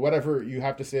 whatever you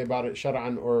have to say about it,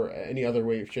 shar'an or any other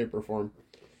way, shape, or form.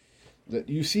 That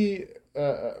you see,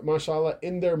 mashallah,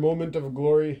 in their moment of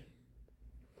glory,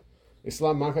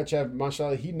 Islam Makhachev,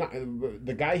 mashallah,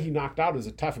 the guy he knocked out is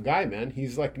a tough guy, man.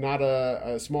 He's not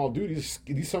a small dude.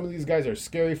 Some of these guys are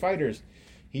scary fighters.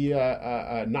 He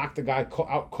knocked the guy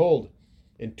out cold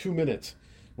in 2 minutes.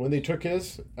 When they took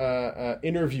his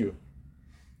interview,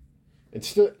 and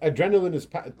still adrenaline is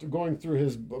going through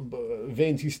his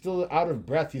veins. He's still out of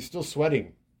breath. He's still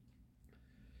sweating.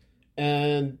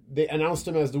 And they announced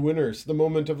him as the winner. It's the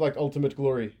moment of ultimate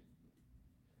glory.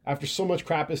 After so much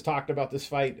crap is talked about this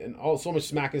fight and so much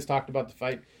smack is talked about the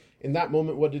fight, in that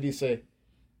moment, what did he say?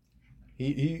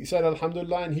 He said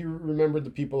Alhamdulillah, and he remembered the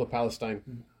people of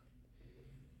Palestine.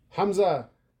 Hamzah,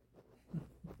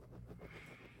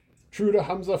 true to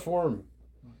Hamzah form,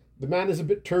 the man is a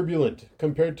bit turbulent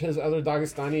compared to his other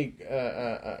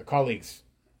Dagestani colleagues.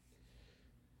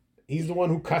 He's the one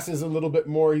who cusses a little bit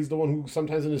more. He's the one who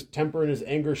sometimes in his temper and his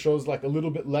anger shows a little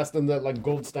bit less than the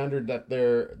gold standard that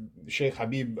their Sheikh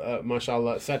Habib,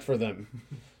 mashallah, set for them.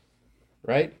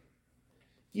 Right?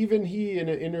 Even he in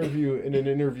an interview,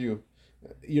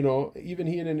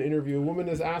 a woman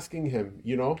is asking him,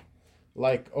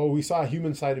 we saw a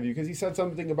human side of you. Because he said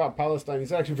something about Palestine. He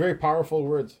said actually very powerful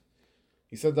words.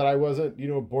 He said that I wasn't,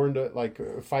 born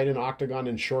to fight in an octagon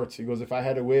in shorts. He goes, if I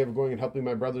had a way of going and helping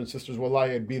my brothers and sisters,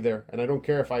 wallahi, I'd be there. And I don't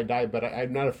care if I die, but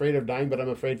I'm not afraid of dying, but I'm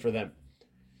afraid for them.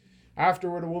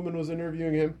 Afterward, a woman was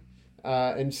interviewing him,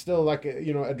 and still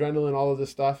adrenaline, all of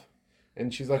this stuff.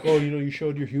 And she's like, you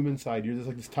showed your human side. You're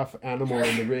just this tough animal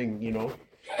in the ring,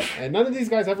 And none of these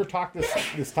guys ever talk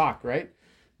this talk, right?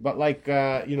 But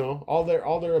all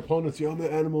their opponents, I'm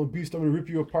an animal, beast, I'm gonna rip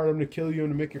you apart, I'm gonna kill you, I'm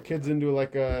gonna make your kids into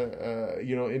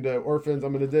into orphans,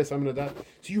 I'm gonna this, I'm gonna that.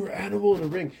 So you were an animal in the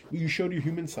ring, but you showed your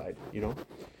human side,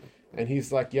 And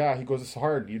he's like, yeah, he goes, it's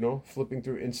hard, flipping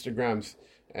through Instagrams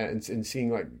and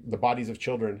seeing the bodies of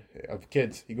children, of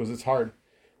kids. He goes, it's hard.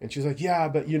 And she's like, yeah,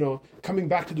 but coming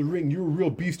back to the ring, you're a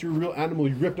real beast, you're a real animal,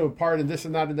 you ripped them apart and this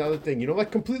and that and the other thing,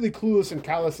 completely clueless and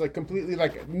callous, completely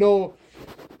no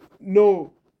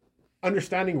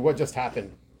understanding of what just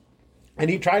happened. And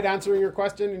he tried answering her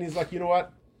question, and he's like, you know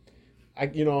what? I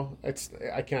can't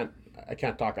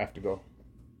talk, I have to go.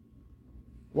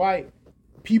 Why?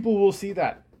 People will see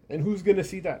that. And who's going to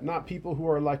see that? Not people who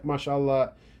are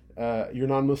mashallah, your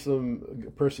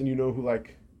non-Muslim person, who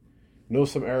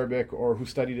knows some Arabic, or who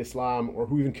studied Islam, or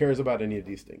who even cares about any of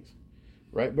these things.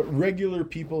 Right? But regular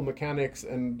people, mechanics,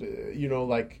 and,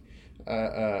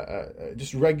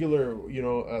 just regular,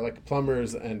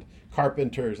 plumbers and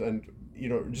carpenters and,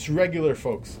 just regular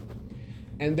folks.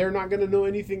 And they're not going to know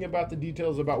anything about the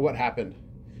details about what happened.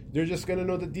 They're just going to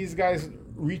know that these guys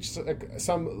reached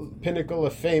some pinnacle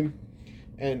of fame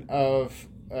and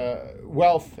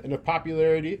wealth and of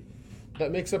popularity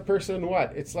that makes a person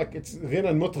what? It's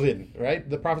ghinan mutghin, right?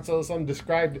 The Prophet ﷺ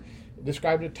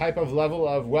described a type of level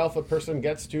of wealth a person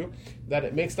gets to, that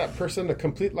it makes that person a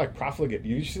complete profligate.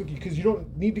 Because you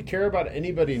don't need to care about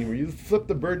anybody anymore. You flip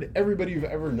the bird to everybody you've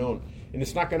ever known, and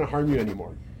it's not going to harm you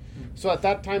anymore. So at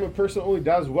that time, a person only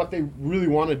does what they really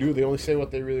want to do. They only say what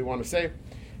they really want to say.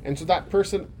 And so that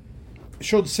person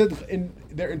showed sidq in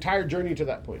their entire journey to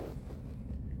that point.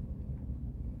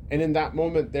 And in that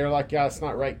moment, they're like, yeah, it's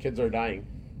not right, kids are dying.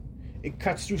 It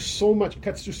cuts through so much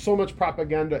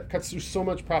propaganda,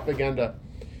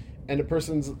 and a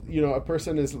person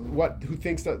is who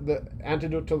thinks that the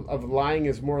antidote of lying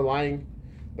is more lying.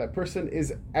 That person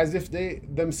is as if they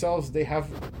have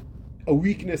a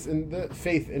weakness in the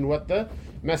faith in what the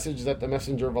message that the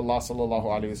Messenger of Allah sallallahu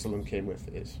alaihi wasallam came with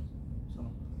is.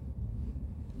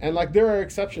 And there are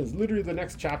exceptions. Literally, the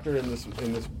next chapter in this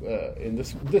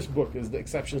book is the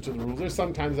exceptions to the rules. There's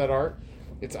sometimes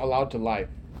it's allowed to lie.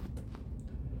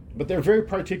 But they're very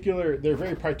particular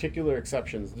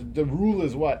exceptions. The rule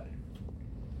is what?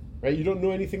 Right? You don't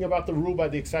know anything about the rule by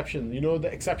the exception. You know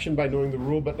the exception by knowing the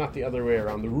rule, but not the other way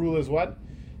around. The rule is what?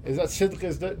 Is that sidq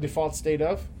is the default state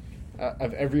of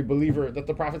every believer. That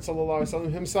the Prophet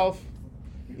ﷺ himself,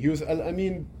 he was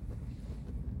al-Amin.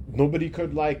 Nobody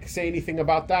could say anything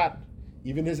about that.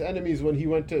 Even his enemies, when he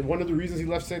went to, one of the reasons he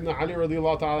left Sayyidina Ali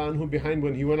radiallahu ta'ala anhu behind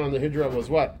when he went on the hijrah was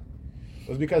what?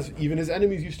 Was because even his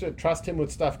enemies used to trust him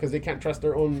with stuff because they can't trust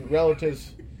their own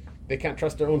relatives, they can't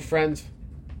trust their own friends.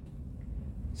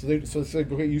 So it's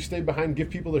like, okay, you stay behind, give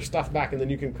people their stuff back, and then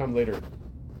you can come later.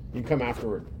 You can come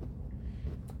afterward.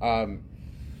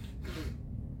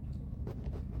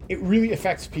 It really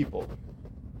affects people,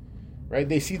 right?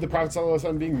 They see the Prophet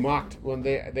ﷺ being mocked when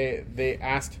they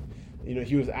asked,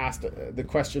 he was asked the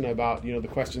question about, the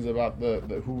questions about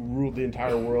the who ruled the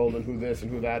entire world and who this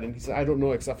and who that, and he said, I don't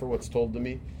know except for what's told to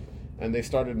me. And they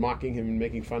started mocking him and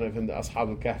making fun of him, the Ashab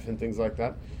al-Kahf and things like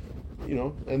that.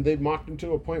 And they mocked him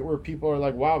to a point where people are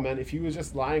like, wow, man, if he was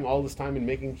just lying all this time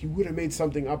and he would have made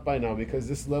something up by now, because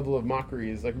this level of mockery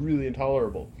is really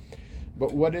intolerable.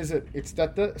 But what is it? It's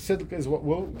that the sidq is what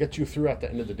will get you through at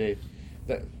the end of the day.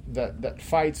 That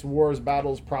fights, wars,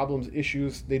 battles, problems,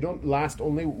 issues, they don't last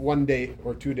only 1 day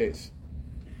or 2 days.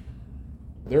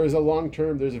 There is a long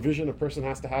term, there's a vision a person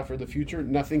has to have for the future.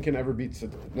 Nothing can ever beat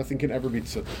sidq. Nothing can ever beat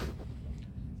sidq.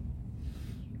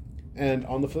 And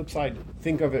on the flip side,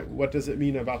 think of it, what does it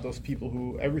mean about those people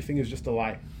who everything is just a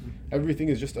lie? Everything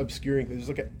is just obscuring. There's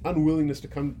an unwillingness to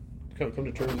come to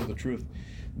terms with the truth.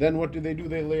 Then what do? They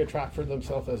lay a trap for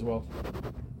themselves as well.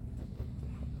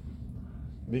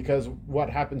 Because what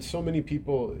happens, so many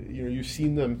people, you've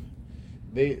seen them,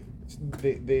 they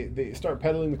start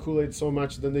peddling the Kool-Aid so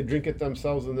much, then they drink it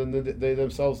themselves, and then they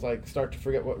themselves start to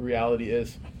forget what reality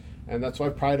is. And that's why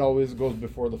pride always goes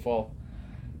before the fall.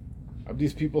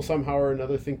 These people somehow or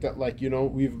another think that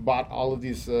we've bought all of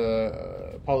these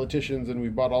politicians, and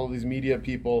we've bought all of these media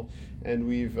people, and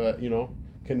we've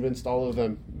convinced all of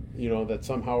them that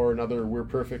somehow or another we're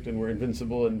perfect and we're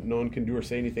invincible and no one can do or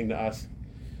say anything to us,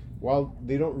 while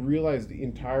they don't realize the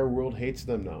entire world hates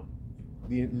them now.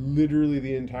 Literally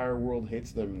the entire world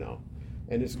hates them now,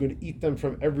 and it's going to eat them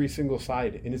from every single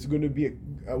side, and it's going to be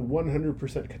a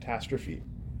 100% catastrophe.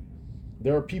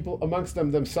 There are people amongst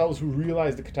themselves who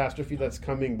realize the catastrophe that's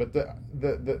coming, but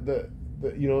the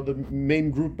main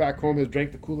group back home has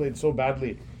drank the Kool-Aid so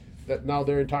badly that now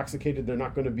they're intoxicated. They're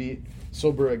not going to be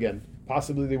sober again.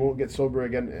 Possibly they won't get sober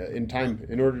again in time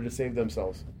in order to save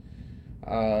themselves.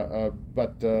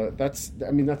 But that's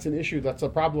an issue. That's a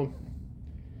problem.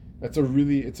 It's a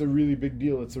really big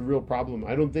deal. It's a real problem.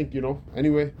 I don't think,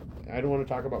 anyway, I don't want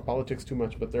to talk about politics too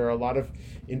much, but there are a lot of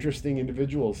interesting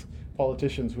individuals,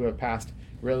 politicians who have passed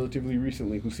relatively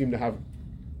recently, who seem to have,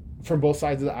 from both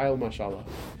sides of the aisle, mashallah,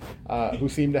 who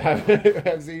seem to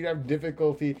have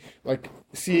difficulty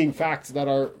seeing facts that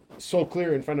are so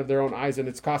clear in front of their own eyes, and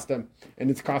it's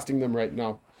costing them right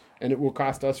now. And it will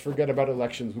cost us. Forget about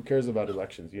elections. Who cares about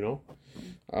elections,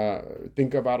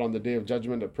 Think about on the day of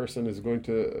judgment, a person is going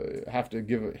to have to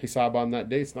give a hisab on that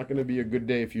day. It's not going to be a good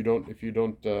day if you don't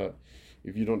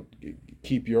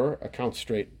keep your accounts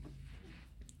straight.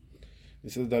 He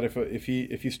says that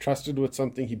if he's trusted with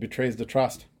something, he betrays the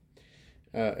trust,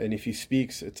 and if he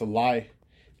speaks, it's a lie.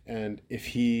 And if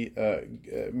he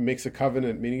makes a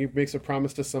covenant, meaning he makes a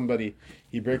promise to somebody,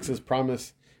 he breaks his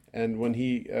promise. And when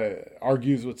he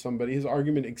argues with somebody, his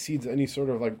argument exceeds any sort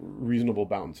of reasonable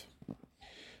bounds.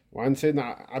 One said,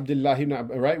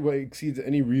 right? Well, it exceeds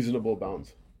any reasonable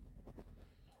bounds.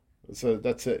 So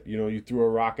that's it. You threw a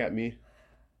rock at me,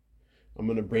 I'm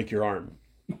going to break your arm.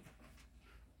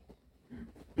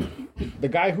 The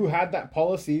guy who had that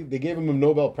policy, they gave him a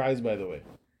Nobel Prize, by the way.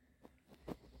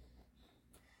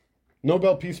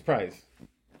 Nobel Peace Prize.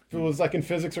 If it was in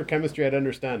physics or chemistry, I'd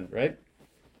understand, right?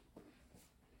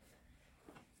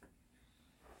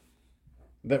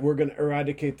 That we're going to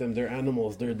eradicate them, they're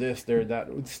animals, they're this, they're that.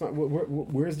 It's not.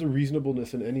 Where's the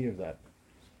reasonableness in any of that?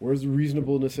 Where's the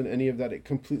reasonableness in any of that? It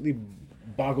completely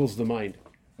boggles the mind.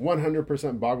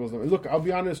 100% boggles the mind. Look, I'll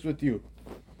be honest with you.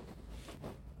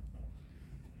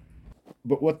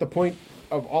 But what the point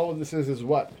of all of this is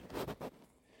what?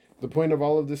 The point of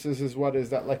all of this is what? Is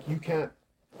that you can't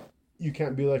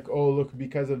be oh, look,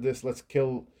 because of this, let's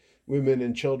kill women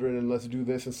and children, and let's do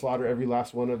this and slaughter every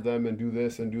last one of them and do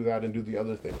this and do that and do the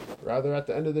other thing. Rather, at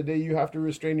the end of the day, you have to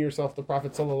restrain yourself. The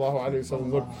Prophet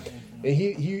ﷺ, look, and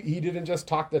he didn't just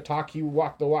talk the talk, he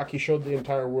walked the walk. He showed the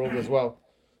entire world as well.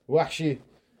 Wahshi,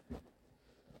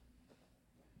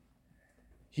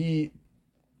 he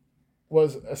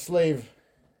was a slave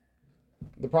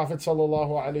The Prophet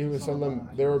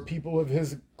ﷺ, there were people of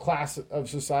his class of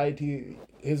society,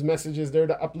 his message is there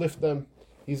to uplift them.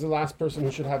 He's the last person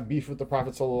who should have beef with the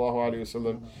Prophet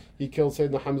ﷺ. He killed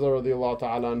Sayyidina Hamzah radiallahu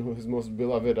ta'ala anhu, his most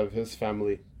beloved of his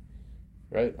family.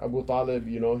 Right? Abu Talib,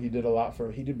 he did a lot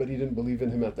for him. But he didn't believe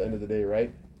in him at the end of the day,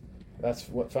 right? That's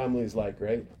what family is like,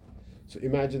 right? So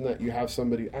imagine that you have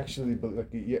somebody actually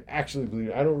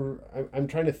believe. I'm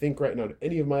trying to think right now. Did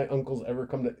any of my uncles ever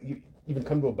come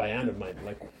to a bayan of mine,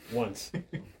 like once?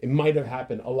 It might have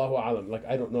happened. Allahu alam. Like,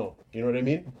 I don't know. You know what I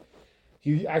mean?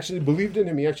 He actually believed in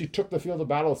him. He actually took the field of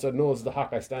battle and said, "No, it's the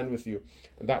haqq. I stand with you."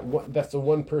 And that's the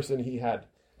one person he had,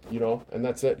 and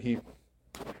that's it.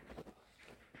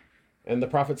 And the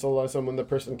Prophet ﷺ, when the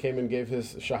person came and gave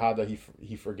his shahada,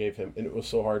 he forgave him, and it was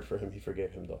so hard for him. He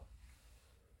forgave him though.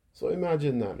 So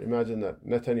imagine that.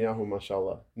 Netanyahu,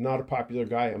 mashallah, not a popular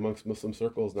guy amongst Muslim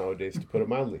circles nowadays, to put it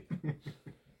mildly.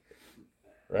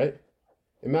 Right?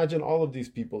 Imagine all of these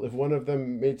people. If one of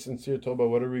them made sincere tawbah,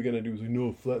 what are we going to do?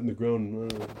 No, flatten the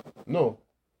ground. No.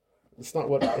 It's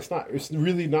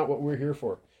really not what we're here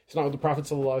for. It's not what the Prophet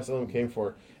ﷺ came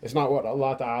for. It's not what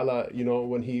Allah Ta'ala,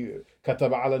 when he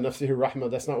kataba ala nafsihi rahmah,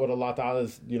 that's not what Allah Ta'ala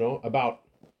is, about.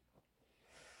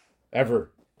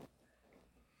 Ever.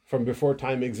 From before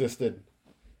time existed.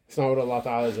 It's not what Allah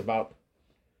Ta'ala is about.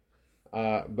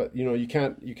 But you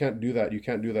can't do that. You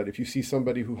can't do that. If you see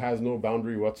somebody who has no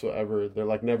boundary whatsoever, they're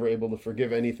like never able to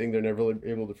forgive anything, they're never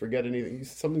able to forget anything.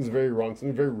 Something's very wrong.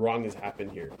 Something very wrong has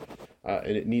happened here.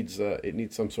 And it needs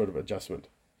some sort of adjustment.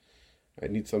 It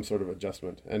needs some sort of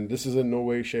adjustment. And this is in no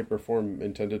way, shape, or form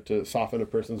intended to soften a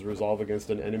person's resolve against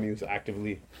an enemy who's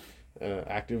actively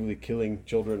killing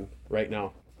children right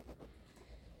now.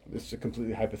 It's a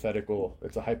completely hypothetical.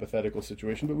 It's a hypothetical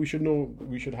situation, but we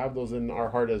should have those in our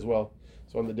heart as well.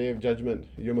 So on the Day of Judgment,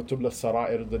 Yawm Tubla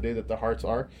Sara'ir, the day that the hearts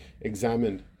are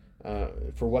examined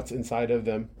for what's inside of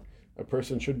them, a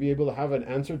person should be able to have an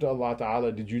answer to Allah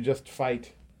Ta'ala. Did you just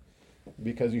fight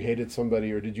because you hated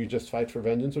somebody, or did you just fight for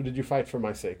vengeance, or did you fight for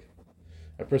my sake?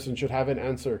 A person should have an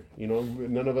answer.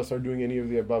 None of us are doing any of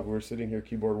the above. We're sitting here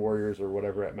keyboard warriors or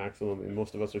whatever at maximum, and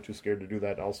most of us are too scared to do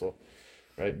that also.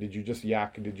 Right? Did you just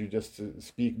yak? Did you just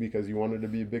speak because you wanted to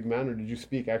be a big man, or did you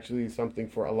speak actually something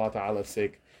for Allah Ta'ala's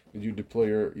sake? Did you deploy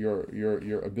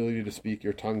your ability to speak,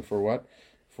 your tongue, for what?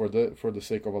 For the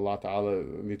sake of Allah Ta'ala.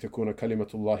 لِتَكُونَ كَلِمَةُ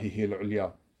اللَّهِ هِيَ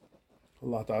الْعُلْيَا.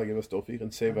 Allah Ta'ala give us tawfiq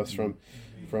and save us from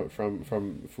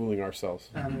fooling ourselves.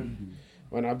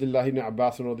 وعن عبد الله بن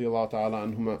عباس رضي الله تعالى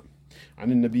عنهما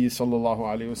عن النبي صلى الله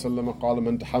عليه وسلم قال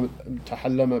من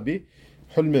تحلم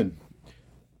بحلم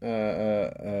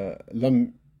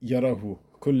لم يره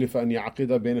كلف أن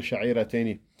يعقد بين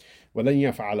شعيرتين ولن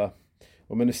يفعل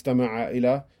ومن استمع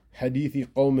إلى حديث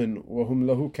قوم وهم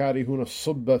له كارهون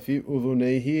الصب في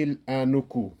أذنيه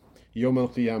الآنك يوم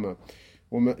القيامة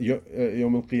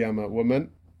ومن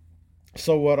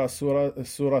صور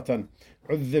سورة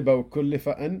عذب وكلف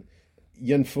أن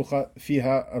ينفخ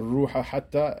فيها الروح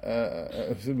حتى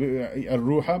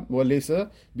الروح وليس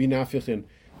بنافخ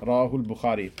رواه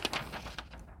البخاري.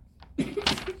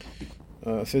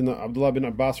 Sayyidina Abdullah bin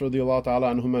Abbas radiallahu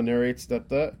ta'ala anhuma narrates that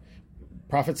the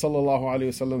Prophet sallallahu alaihi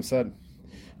wasallam said,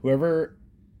 whoever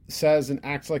says and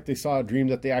acts like they saw a dream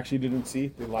that they actually didn't see,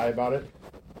 they lie about it,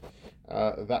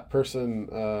 that person,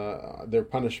 their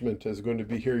punishment is going to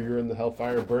be, here you're in the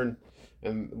hellfire, burn,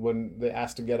 and when they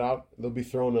ask to get out, they'll be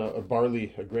thrown a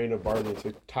grain of barley,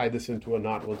 so tie this into a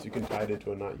knot. Once you can tie it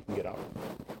into a knot, you can get out.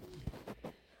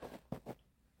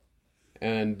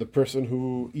 And the person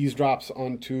who eavesdrops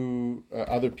onto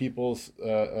other people's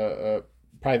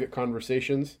private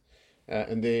conversations,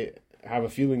 and they have a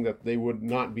feeling that they would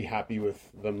not be happy with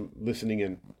them listening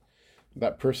in,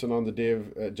 that person on the Day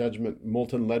of Judgment,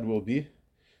 molten lead will be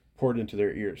poured into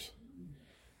their ears.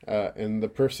 And the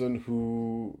person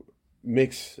who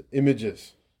makes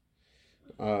images,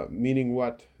 meaning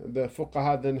what? The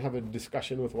fuqaha then have a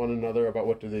discussion with one another about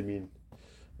what do they mean.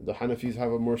 The Hanafis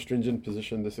have a more stringent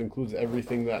position. This includes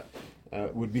everything that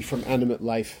would be from animate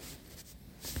life,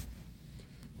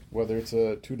 whether it's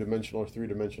a two-dimensional or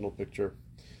three-dimensional picture.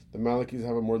 The Malikis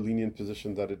have a more lenient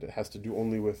position that it has to do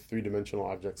only with three-dimensional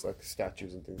objects like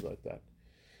statues and things like that.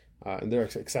 And there are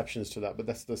exceptions to that, but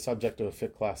that's the subject of a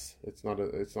fiqh class. It's not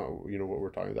what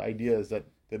we're talking. The idea is that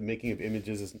the making of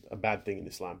images is a bad thing in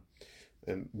Islam,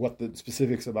 and what the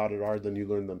specifics about it are, then you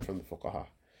learn them from the fuqaha.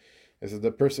 Is that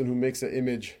the person who makes an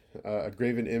image, a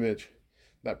graven image,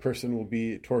 that person will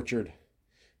be tortured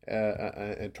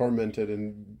and tormented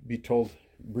and be told,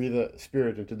 breathe a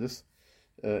spirit into this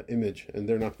image, and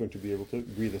they're not going to be able to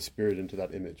breathe a spirit into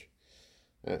that image.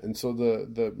 And so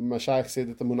the mashayikh say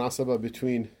that the munasaba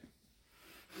between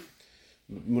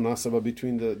munasaba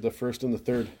between the first and the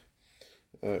third,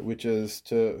 which is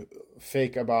to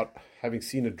fake about having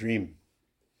seen a dream.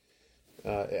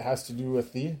 It has to do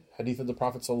with the hadith of the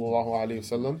Prophet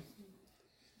ﷺ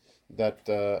that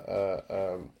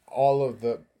all of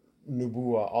the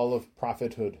nubuwah, all of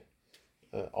prophethood,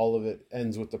 all of it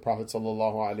ends with the Prophet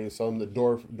ﷺ. The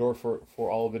door for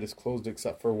all of it is closed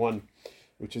except for one,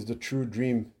 which is the true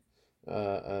dream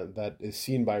that is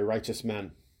seen by a righteous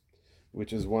man,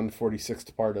 which is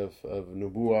 146th part of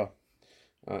nubuwah.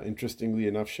 Interestingly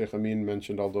enough, Shaykh Amin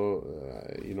mentioned, although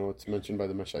it's mentioned by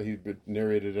the Mashayikh, but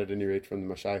narrated at any rate from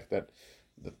the Mashayikh, that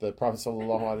the Prophet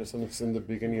ﷺ, it's in the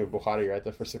beginning of Bukhari, right,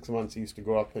 that for 6 months he used to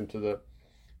go up into the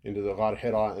Ghar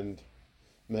Hira and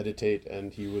meditate,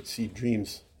 and he would see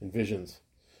dreams and visions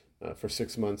for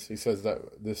 6 months. He says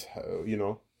that this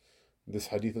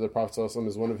hadith of the Prophet ﷺ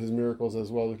is one of his miracles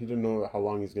as well. He didn't know how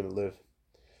long he's going to live,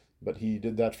 but he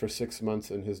did that for 6 months,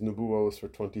 and his nubuwah was for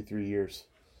 23 years.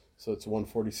 So it's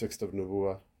 146th of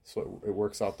nubuwah. So it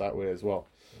works out that way as well.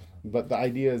 But the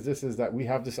idea is that we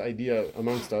have this idea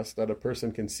amongst us that a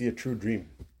person can see a true dream,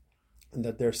 and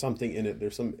that there's something in it.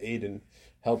 There's some aid and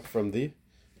help from the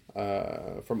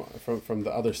from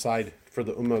the other side for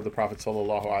the ummah of the Prophet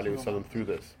ﷺ through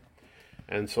this.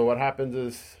 And so what happens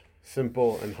is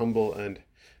simple and humble and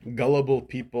gullible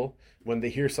people, when they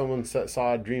hear someone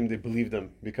saw a dream, they believe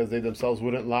them because they themselves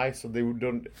wouldn't lie, so they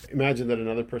don't imagine that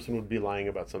another person would be lying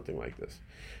about something like this.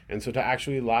 And so to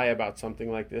actually lie about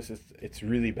something like this, it's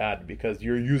really bad, because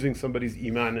you're using somebody's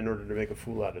iman in order to make a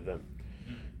fool out of them.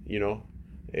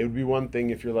 It would be one thing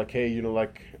if you're like, hey,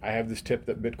 I have this tip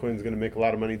that Bitcoin is going to make a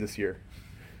lot of money this year.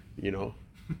 You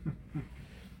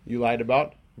lied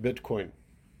about Bitcoin.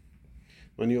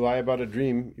 When you lie about a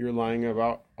dream, you're lying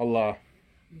about Allah.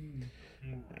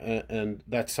 And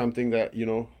that's something that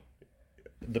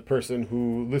the person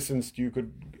who listens to you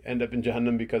could end up in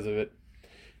Jahannam because of it.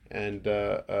 And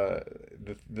the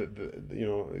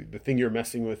thing you're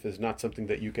messing with is not something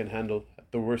that you can handle.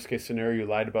 The worst case scenario, you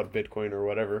lied about Bitcoin or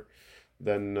whatever,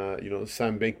 then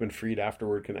Sam Bankman-Fried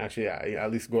afterward can actually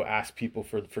at least go ask people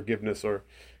for forgiveness, or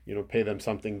pay them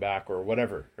something back or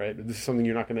whatever, right? This is something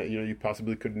you're not gonna, you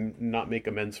possibly could not make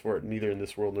amends for it, neither in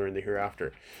this world nor in the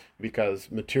hereafter,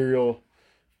 because material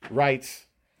rights,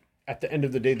 at the end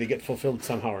of the day, they get fulfilled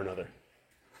somehow or another.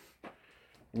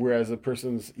 Whereas a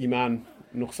person's iman,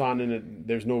 nuqsan in it,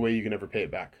 there's no way you can ever pay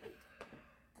it back.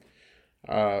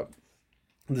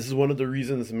 This is one of the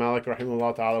reasons Malik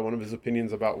rahimahullah ta'ala, one of his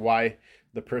opinions about why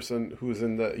the person who's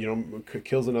in the,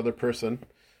 kills another person,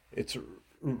 it's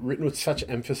written with such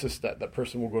emphasis that that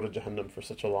person will go to Jahannam for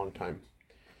such a long time,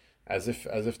 as if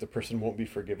the person won't be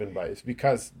forgiven by it. It's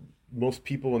because most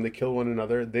people, when they kill one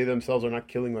another, they themselves are not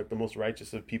killing like the most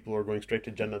righteous of people or going straight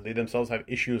to Jannah. They themselves have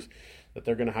issues that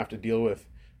they're going to have to deal with,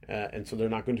 and so they're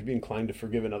not going to be inclined to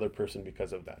forgive another person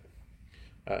because of that.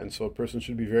 And so a person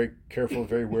should be very careful,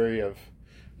 very wary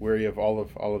of all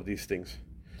of these things.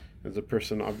 As a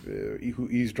person who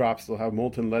eavesdrops, they'll have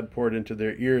molten lead poured into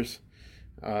their ears,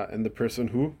 and the person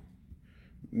who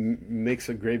makes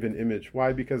a graven image.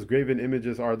 Why? Because graven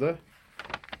images are the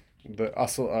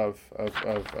asl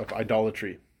of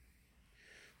idolatry.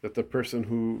 That the person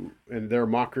who, and their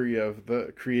mockery of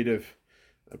the creative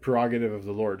prerogative of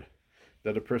the Lord,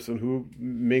 that a person who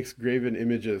makes graven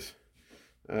images,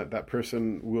 that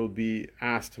person will be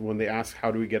asked, when they ask,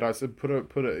 how do we get out? I said,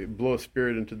 blow a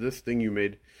spirit into this thing you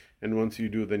made, and once you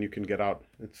do, then you can get out.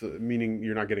 It's meaning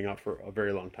you're not getting out for a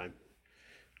very long time.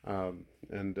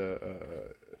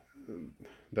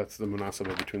 That's the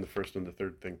munasabah between the first and the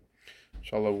third thing.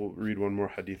 Inshallah, we'll read one more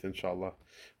hadith, inshallah.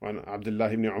 وعن عبد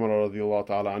الله بن عمر رضي الله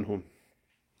تعالى عنهم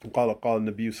قال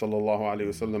النبي صلى الله عليه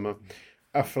وسلم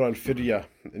أفرى الفرية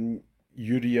أن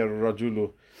يري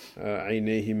الرجل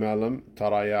عينيه ما لم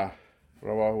ترياه.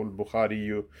 رواه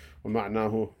البخاري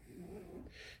ومعناه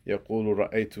يقول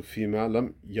رأيت فيما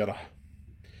لم يره.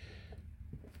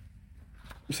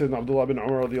 Sayyidina Abdullah bin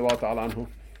Umar radiallahu ta'ala anhu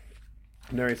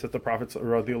narrates that the Prophet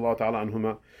radiallahu ta'ala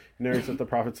anhuma narrates that the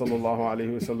Prophet sallallahu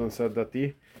alaihi wasallam said that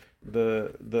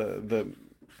the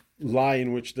lie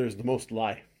in which there's the most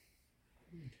lie,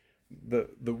 the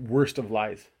worst of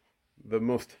lies, the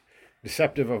most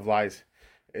deceptive of lies,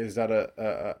 is that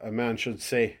a man should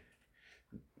say,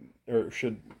 or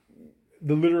should,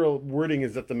 the literal wording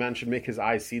is that the man should make his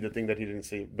eyes see the thing that he didn't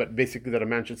see, but basically that a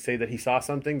man should say that he saw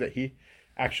something that he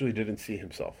actually didn't see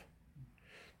himself.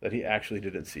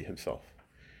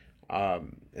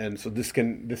 And so this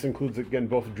includes, again,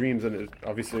 both dreams, and it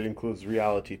includes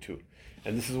reality too.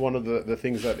 And this is one of the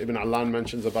things that Ibn Allan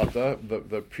mentions about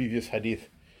the previous hadith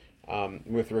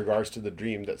with regards to the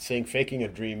dream, that saying faking a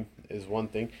dream is one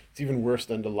thing. It's even worse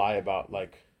than to lie about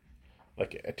like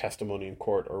a testimony in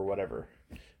court or whatever,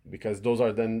 because those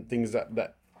are then things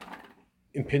that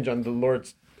impinge on the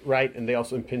Lord's right, and they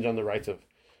also impinge on the rights of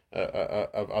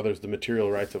others, the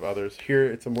material rights of others. Here,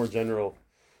 it's a more general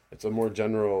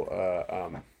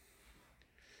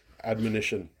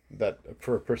admonition that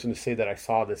for a person to say that I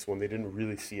saw this when they didn't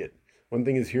really see it. One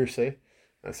thing is hearsay.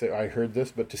 I say I heard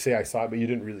this, but to say I saw it, but you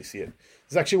didn't really see it.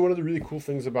 It's actually one of the really cool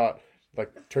things about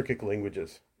like Turkic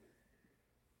languages.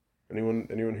 Anyone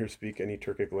here speak any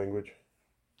Turkic language?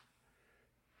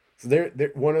 So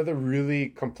they're one of the really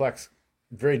complex,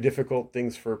 very difficult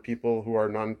things for people who are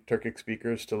non-Turkic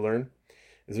speakers to learn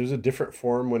is there's a different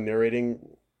form when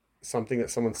narrating something that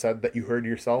someone said that you heard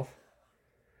yourself,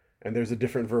 and there's a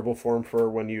different verbal form for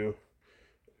when you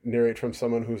narrate from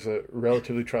someone who's a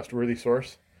relatively trustworthy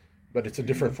source, but it's a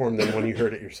different form than when you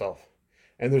heard it yourself.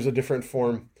 And there's a different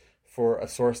form for a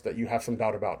source that you have some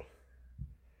doubt about.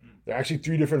 There are actually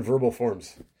 3 different verbal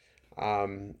forms.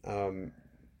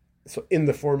 So in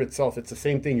the form itself, it's the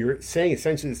same thing. You're saying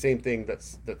essentially the same thing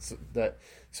that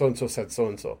so-and-so said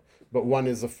so-and-so. But one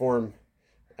is the form,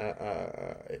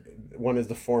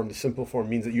 the simple form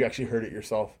means that you actually heard it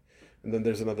yourself. And then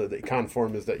there's another, the ikan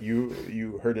form is that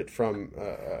you heard it from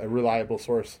a reliable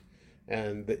source.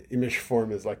 And the imish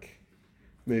form is like,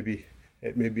 maybe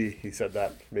he said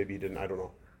that, maybe he didn't, I don't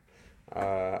know.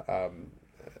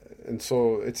 And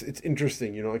so it's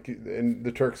interesting, you know, like, and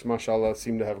the Turks, mashallah,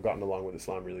 seem to have gotten along with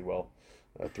Islam really well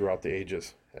throughout the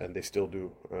ages, and they still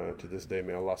do to this day.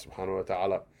 May Allah subhanahu wa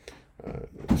ta'ala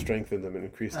strengthen them and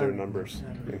increase their numbers,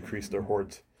 increase their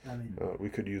hordes. We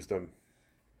could use them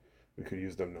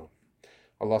now.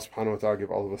 Allah subhanahu wa ta'ala give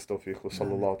all of us tawfiq. Wa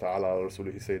sallallahu ta'ala ala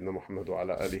rasulihi sayyidina Muhammad wa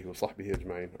ala alihi wa sahbihi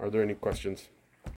ajma'in. Are there any questions?